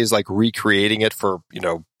nowadays like recreating it for,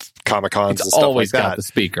 Comic-Cons and stuff like that. It's always got the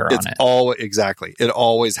speaker on it. Exactly. It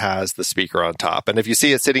always has the speaker on top. And if you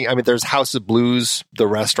see it sitting, there's House of Blues, the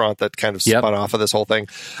restaurant that kind of spun off of this whole thing.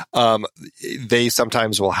 They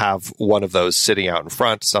sometimes will have one of those sitting out in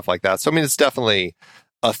front, stuff like that. So, it's definitely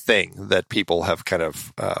a thing that people have kind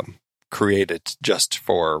of created just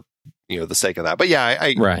for, the sake of that. But yeah,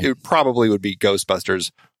 it probably would be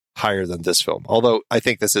Ghostbusters higher than this film. Although I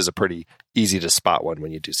think this is a pretty easy to spot one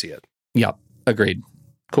when you do see it. Yep. Agreed.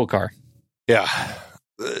 Cool car. Yeah.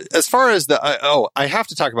 As far as I have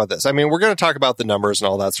to talk about this. We're going to talk about the numbers and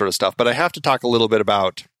all that sort of stuff, but I have to talk a little bit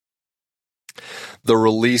about the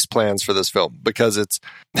release plans for this film, because it's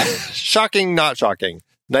shocking, not shocking.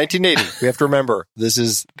 1980. We have to remember, this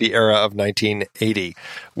is the era of 1980,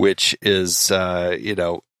 which is,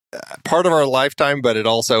 part of our lifetime, but it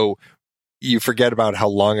also, you forget about how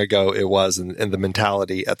long ago it was and the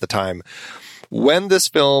mentality at the time. When this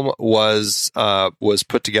film was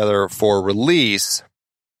put together for release,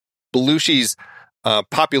 Belushi's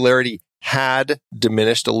popularity had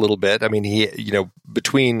diminished a little bit. He,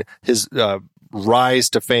 between his rise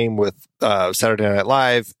to fame with Saturday Night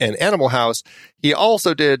Live and Animal House, he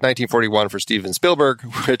also did 1941 for Steven Spielberg,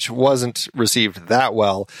 which wasn't received that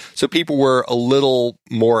well. So people were a little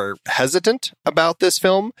more hesitant about this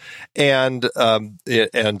film, and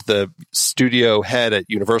the studio head at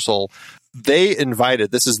Universal, they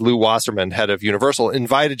invited, this is Lou Wasserman, head of Universal,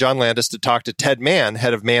 invited John Landis to talk to Ted Mann,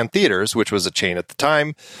 head of Mann Theaters, which was a chain at the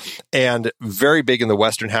time and very big in the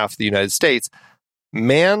western half of the United States.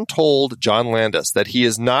 Mann told John Landis that he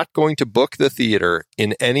is not going to book the theater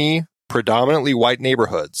in any predominantly white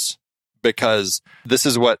neighborhoods because this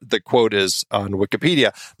is what the quote is on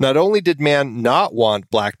Wikipedia. Not only did Mann not want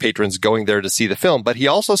black patrons going there to see the film, but he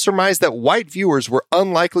also surmised that white viewers were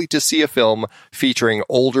unlikely to see a film featuring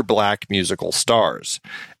older black musical stars.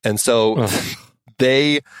 And so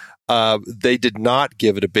they did not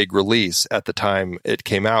give it a big release at the time it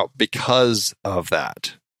came out because of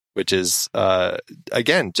that, which is,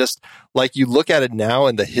 again, just like you look at it now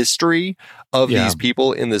and the history of these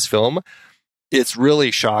people in this film, it's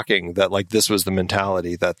really shocking that like this was the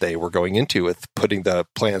mentality that they were going into with putting the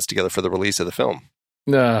plans together for the release of the film.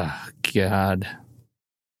 Oh, God.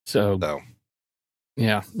 So.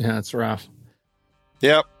 Yeah, it's rough.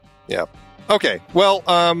 Yep. Okay, well,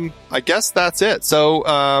 I guess that's it.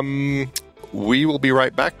 So we will be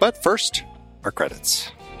right back, but first, our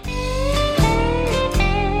credits.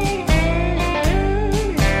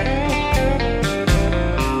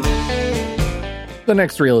 The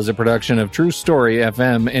Next Reel is a production of True Story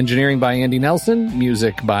FM, engineering by Andy Nelson,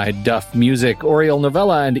 music by Duff Music, Oriole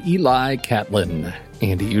Novella, and Eli Catlin.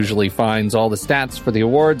 Andy usually finds all the stats for the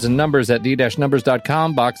awards and numbers at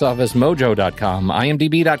d-numbers.com, boxofficemojo.com,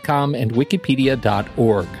 imdb.com, and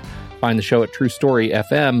wikipedia.org. Find the show at True Story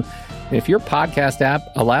FM. And if your podcast app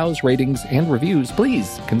allows ratings and reviews,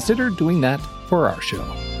 please consider doing that for our show.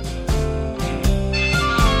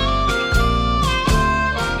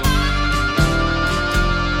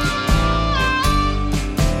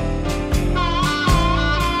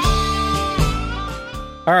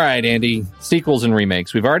 All right, Andy, sequels and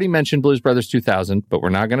remakes. We've already mentioned Blues Brothers 2000, but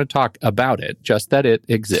we're not going to talk about it, just that it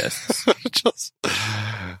exists.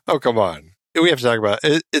 Oh, come on. We have to talk about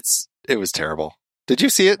it. It was terrible. Did you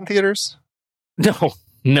see it in theaters?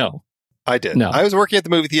 No. I did. No. I was working at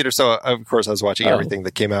the movie theater, so of course I was watching everything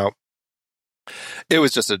that came out. It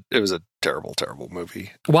was a terrible, terrible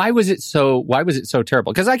movie. Why was it so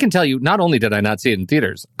terrible? Because I can tell you, not only did I not see it in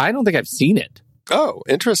theaters, I don't think I've seen it. Oh,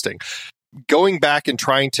 interesting. Going back and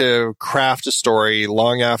trying to craft a story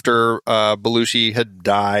long after Belushi had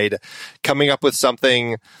died, coming up with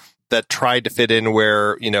something that tried to fit in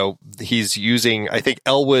where, he's using, I think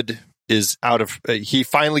Elwood is out of, he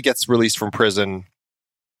finally gets released from prison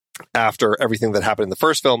after everything that happened in the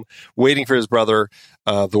first film, waiting for his brother.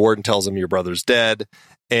 The warden tells him your brother's dead.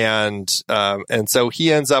 And so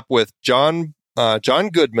he ends up with John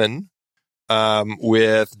Goodman,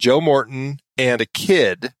 with Joe Morton and a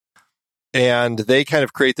kid. And they kind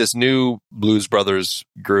of create this new Blues Brothers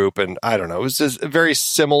group. And I don't know, it was just a very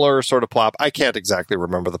similar sort of plot. I can't exactly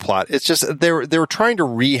remember the plot. It's just they were trying to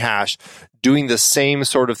rehash doing the same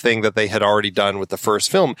sort of thing that they had already done with the first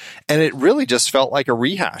film. And it really just felt like a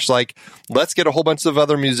rehash. Like, let's get a whole bunch of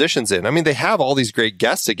other musicians in. I mean, they have all these great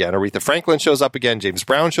guests again. Aretha Franklin shows up again. James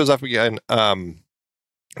Brown shows up again. You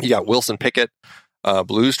got Wilson Pickett.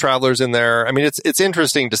 Blues Travelers in there. I mean, it's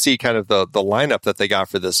interesting to see kind of the lineup that they got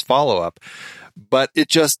for this follow-up, but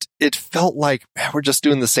it felt like we're just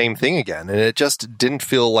doing the same thing again. And it just didn't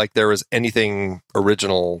feel like there was anything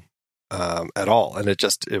original, at all. And it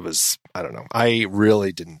was, I don't know. I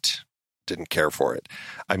really didn't care for it.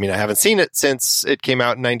 I mean, I haven't seen it since it came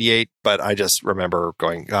out in 98, but I just remember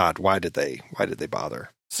going, God, why did they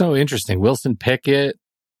bother? So interesting. Wilson Pickett,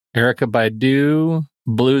 Erykah Badu,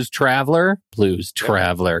 Blues Traveler.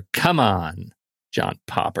 Come on, John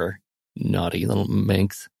Popper. Naughty little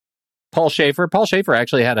minx. Paul Schaefer. Paul Schaefer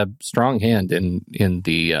actually had a strong hand in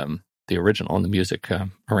the original, in the music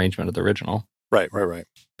arrangement of the original. Right.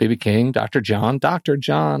 B.B. King, Dr. John.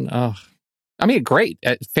 Oh, I mean, great,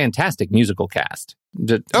 fantastic musical cast.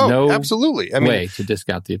 Absolutely. I mean, way to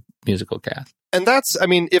discount the musical cast. And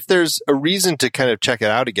if there's a reason to kind of check it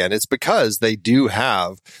out again, it's because they do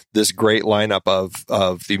have this great lineup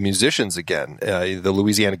of the musicians again. The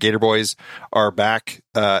Louisiana Gator Boys are back.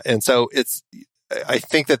 And so I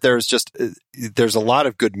think that there's a lot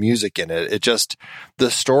of good music in it. The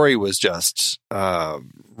story was just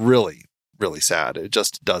really, really sad. It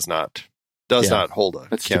just does not hold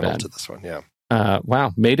a candle to this one. Yeah.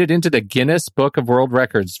 Wow. Made it into the Guinness Book of World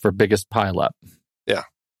Records for biggest pileup. Yeah.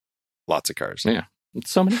 Lots of cars. Yeah.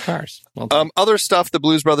 So many cars. Well other stuff the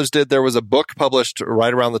Blues Brothers did, there was a book published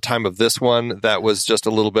right around the time of this one that was just a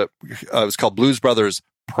little bit, it was called Blues Brothers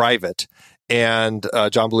Private. And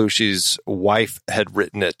John Belushi's wife had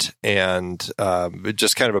written it, and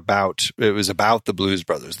it was about the Blues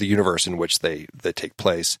Brothers, the universe in which they take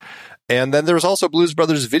place. And then there was also Blues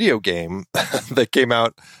Brothers video game that came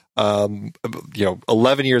out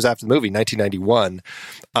 11 years after the movie, 1991.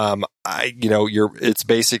 It's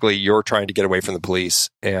basically you're trying to get away from the police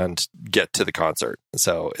and get to the concert.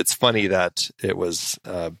 So it's funny that it was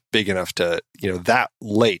big enough to, that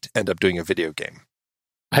late end up doing a video game.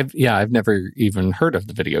 I've never even heard of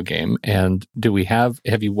the video game. And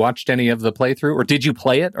have you watched any of the playthrough, or did you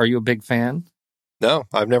play it? Are you a big fan? No,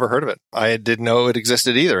 I've never heard of it. I didn't know it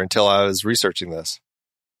existed either until I was researching this.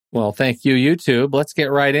 Well, thank you, YouTube. Let's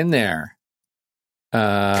get right in there.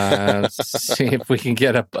 See if we can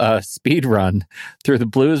get a speed run through the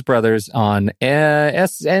Blues Brothers on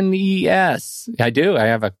SNES. I do. I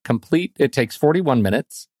have it takes 41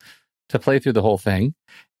 minutes to play through the whole thing.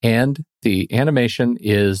 And the animation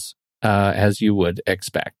is, as you would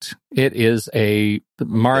expect. It is a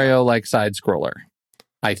Mario-like side-scroller.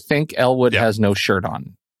 I think Elwood has no shirt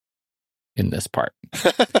on in this part.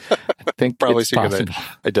 I think probably it's so you possible. can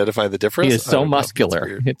identify the difference. He is so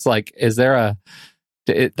muscular. It's like,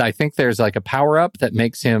 I think there's like a power-up that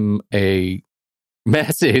makes him a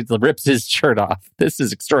mess. It rips his shirt off. This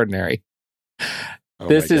is extraordinary.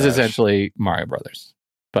 This is essentially Mario Brothers,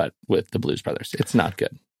 but with the Blues Brothers. It's not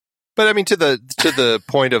good. But I mean, to the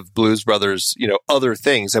point of Blues Brothers, other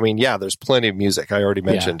things. I mean, there's plenty of music. I already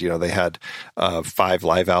mentioned, they had 5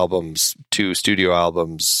 live albums, 2 studio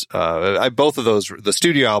albums. Both of those, the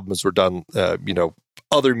studio albums were done,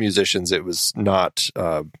 other musicians. It was not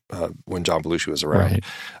when John Belushi was around. Right.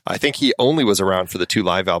 I think he only was around for the 2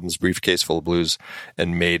 live albums, Briefcase Full of Blues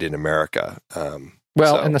and Made in America. And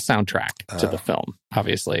the soundtrack to the film,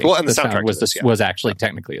 obviously. Well, and the soundtrack was actually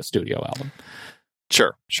technically a studio album.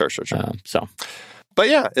 Sure. But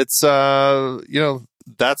it's that's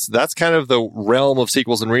kind of the realm of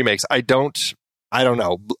sequels and remakes. I don't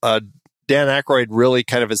know. Dan Aykroyd really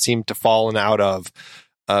kind of has seemed to fallen out of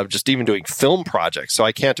just even doing film projects. So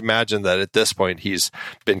I can't imagine that at this point he's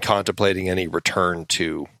been contemplating any return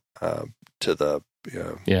to the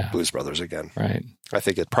Blues Brothers again. Right. I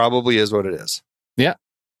think it probably is what it is. Yeah.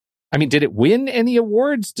 I mean, did it win any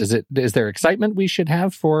awards? Is there excitement we should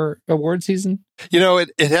have for award season?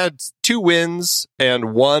 It had 2 wins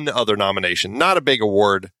and 1 other nomination. Not a big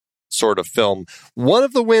award sort of film. One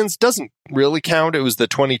of the wins doesn't really count. It was the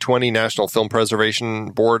 2020 National Film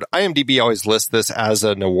Preservation Board. IMDb always lists this as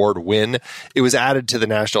an award win. It was added to the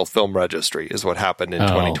National Film Registry is what happened in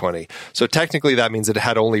 2020. So technically that means it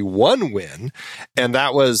had only 1 win, and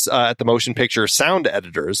that was at the Motion Picture Sound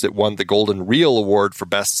Editors. It won the Golden Reel Award for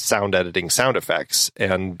Best Sound Editing Sound Effects,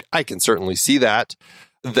 and I can certainly see that.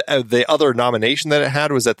 The other nomination that it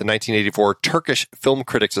had was at the 1984 Turkish Film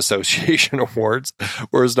Critics Association Awards,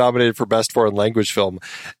 where it was nominated for Best Foreign Language Film.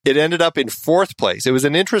 It ended up in 4th place. It was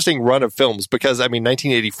an interesting run of films because,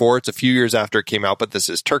 1984, it's a few years after it came out, but this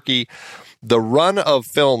is Turkey. The run of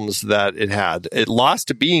films that it had, it lost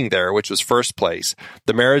to Being There, which was 1st place,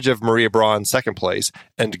 The Marriage of Maria Braun, 2nd place,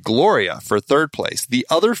 and Gloria for 3rd place. The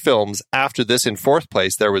other films after this in 4th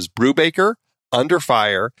place, there was Brubaker, Under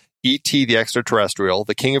Fire, E.T. the Extraterrestrial,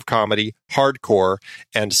 The King of Comedy, Hardcore,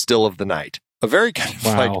 and Still of the Night. A very kind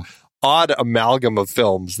of odd amalgam of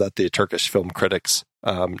films that the Turkish film critics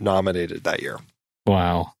nominated that year.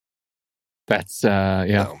 Wow. That's,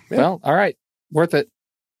 Well, all right. Worth it.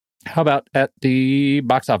 How about at the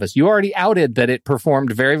box office? You already outed that it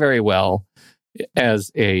performed very, very well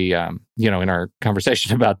as a, in our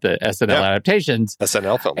conversation about the SNL adaptations.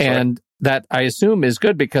 SNL films, and that I assume is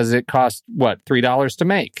good because it cost, $3 to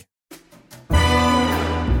make?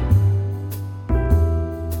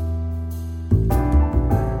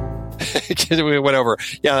 We went over.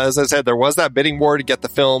 As I said, there was that bidding war to get the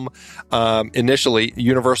film. Initially,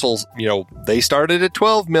 Universal's, they started at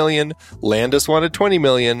 $12 million. Landis wanted $20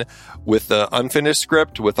 million with the unfinished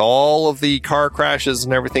script, with all of the car crashes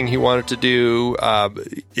and everything he wanted to do.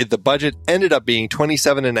 The budget ended up being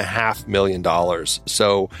 $27.5 million.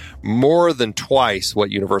 So more than twice what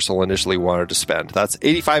Universal initially wanted to spend. That's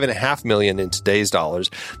 $85.5 million in today's dollars.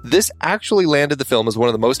 This actually landed the film as one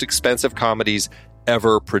of the most expensive comedies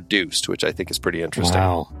ever produced, which I think is pretty interesting.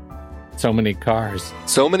 Wow. So many cars.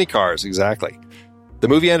 So many cars, exactly. The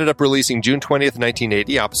movie ended up releasing June 20th,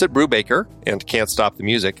 1980, opposite Brubaker and Can't Stop the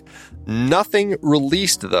Music. Nothing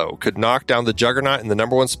released, though, could knock down the juggernaut in the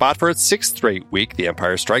number 1 spot for its 6th straight week, The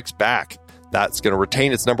Empire Strikes Back. That's going to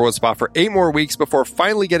retain its number 1 spot for 8 more weeks before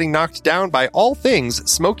finally getting knocked down by all things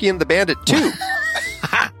Smokey and the Bandit 2.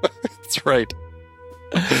 That's right.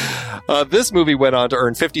 This movie went on to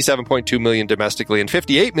earn $57.2 million domestically and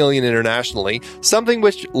 $58 million internationally, something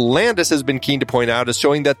which Landis has been keen to point out as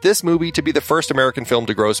showing that this movie to be the first American film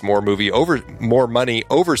to gross more money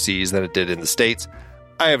overseas than it did in the States.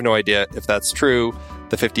 I have no idea if that's true.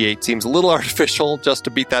 The 58 seems a little artificial just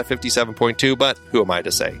to beat that 57.2, but who am I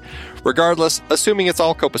to say? Regardless, assuming it's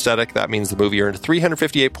all copacetic, that means the movie earned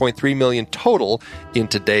 $358.3 million total in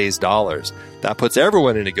today's dollars. That puts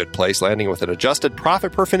everyone in a good place, landing with an adjusted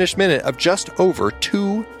profit per finished minute of just over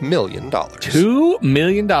 $2 million. $2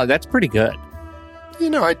 million. That's pretty good.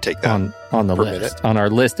 I'd take that on the per list. minute. On our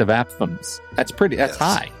list of app films. That's Yes.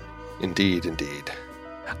 high. Indeed.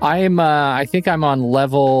 I think I'm on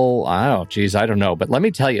level, I don't know. But let me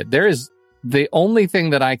tell you, there is the only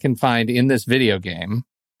thing that I can find in this video game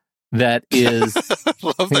that is,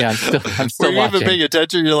 Love that. yeah, I'm still Were you watching. even paying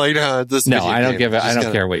attention? You're like, this No, video I don't game. give it. I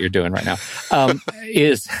don't care what you're doing right now.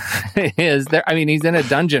 Is there? I mean, he's in a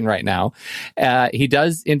dungeon right now. He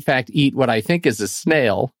does, in fact, eat what I think is a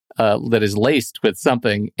snail that is laced with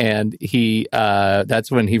something, and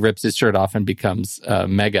that's when he rips his shirt off and becomes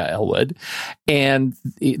Mega Elwood. And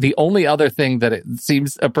the only other thing that it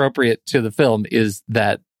seems appropriate to the film is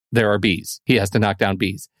that there are bees. He has to knock down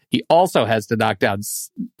bees. He also has to knock down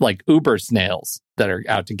like uber snails that are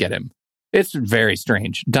out to get him. It's very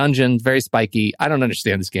strange. Dungeon, very spiky. I don't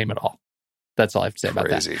understand this game at all. That's all I have to say about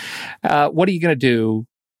Crazy. that. What are you going to do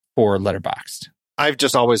for Letterboxd? I've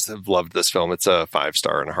just always have loved this film. It's a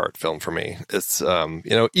 5-star and a heart film for me. It's,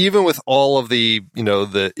 even with all of the,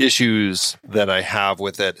 the issues that I have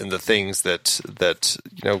with it and the things that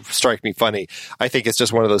strike me funny, I think it's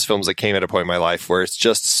just one of those films that came at a point in my life where it's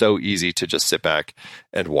just so easy to just sit back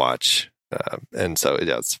and watch. And so,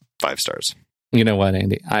 yeah, it's 5 stars. You know what,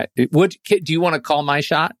 Andy? Do you want to call my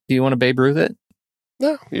shot? Do you want to Babe Ruth it?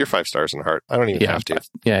 No, you're 5 stars in heart. I don't even have to.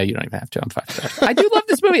 Yeah, you don't even have to. I'm 5 stars. I do love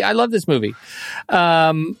this movie. I love this movie.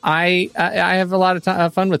 I have a lot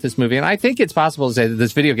of fun with this movie, and I think it's possible to say that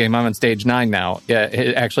this video game, I'm on stage 9 now,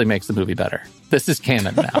 it actually makes the movie better. This is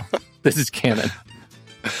canon now. This is canon.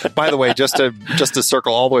 By the way, just to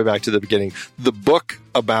circle all the way back to the beginning, the book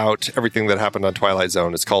about everything that happened on Twilight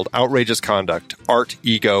Zone is called Outrageous Conduct, Art,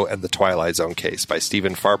 Ego, and the Twilight Zone Case by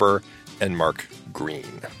Stephen Farber and Mark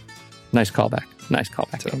Green. Nice callback,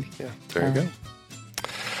 So, Andy. yeah, there you go.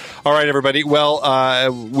 All right, everybody.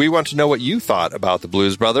 Well, we want to know what you thought about the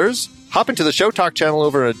Blues Brothers. Hop into the Show Talk channel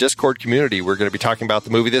over in a Discord community. We're going to be talking about the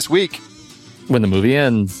movie this week. When the movie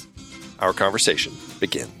ends. Our conversation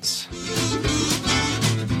begins.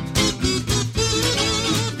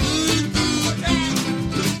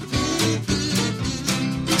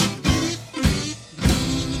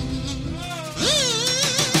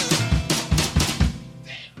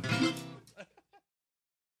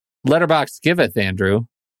 Letterboxd giveth, Andrew.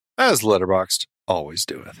 As Letterboxd always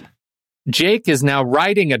doeth. Jake is now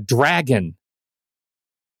riding a dragon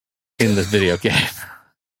in this video game.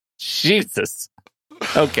 Jesus.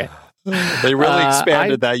 Okay. They really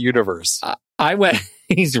expanded that universe. I went,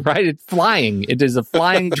 he's flying. It is a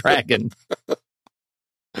flying dragon.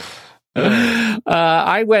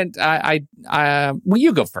 Well,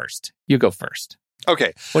 you go first.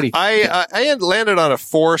 Okay. What do you I had landed on a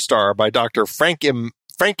 4-star by Dr. Frank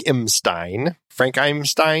Imstein.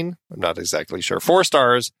 I'm not exactly sure. 4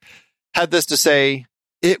 stars. Had this to say,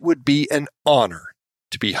 it would be an honor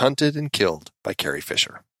to be hunted and killed by Carrie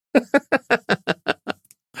Fisher.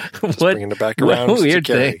 Just bringing it back around. What a weird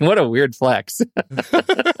to Carrie. thing. What a weird flex.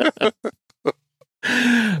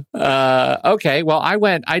 Okay. Well,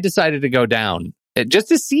 I decided to go down just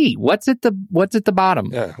to see what's at the bottom.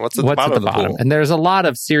 Yeah. What's at the bottom of the pool? And there's a lot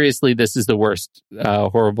of seriously, this is the worst,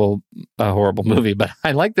 horrible movie. But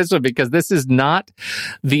I like this one because this is not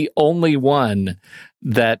the only one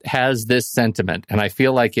that has this sentiment. And I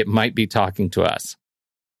feel like it might be talking to us.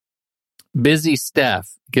 Busy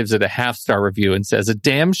Steph gives it a 0.5-star review and says, a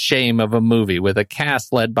damn shame of a movie with a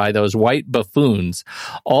cast led by those white buffoons.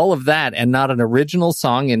 All of that and not an original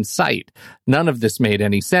song in sight. None of this made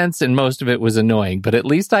any sense and most of it was annoying, but at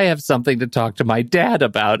least I have something to talk to my dad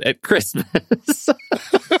about at Christmas.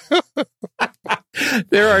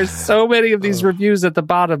 There are so many of these reviews at the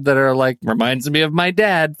bottom that are like, reminds me of my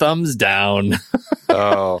dad, thumbs down.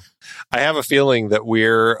 Oh, I have a feeling that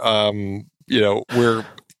we're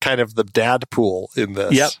kind of the dad pool in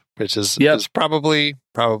this, which is probably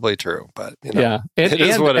true, but yeah, it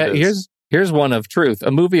is what it is. Here's one of truth, a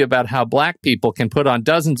movie about how black people can put on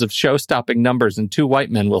dozens of show-stopping numbers and 2 white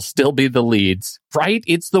men will still be the leads. Right?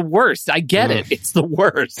 It's the worst. I get it. It's the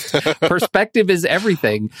worst. Perspective is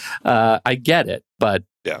everything. I get it, but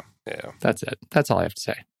yeah, that's it. That's all I have to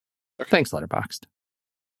say. Okay. Thanks, Letterboxd.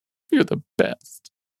 You're the best.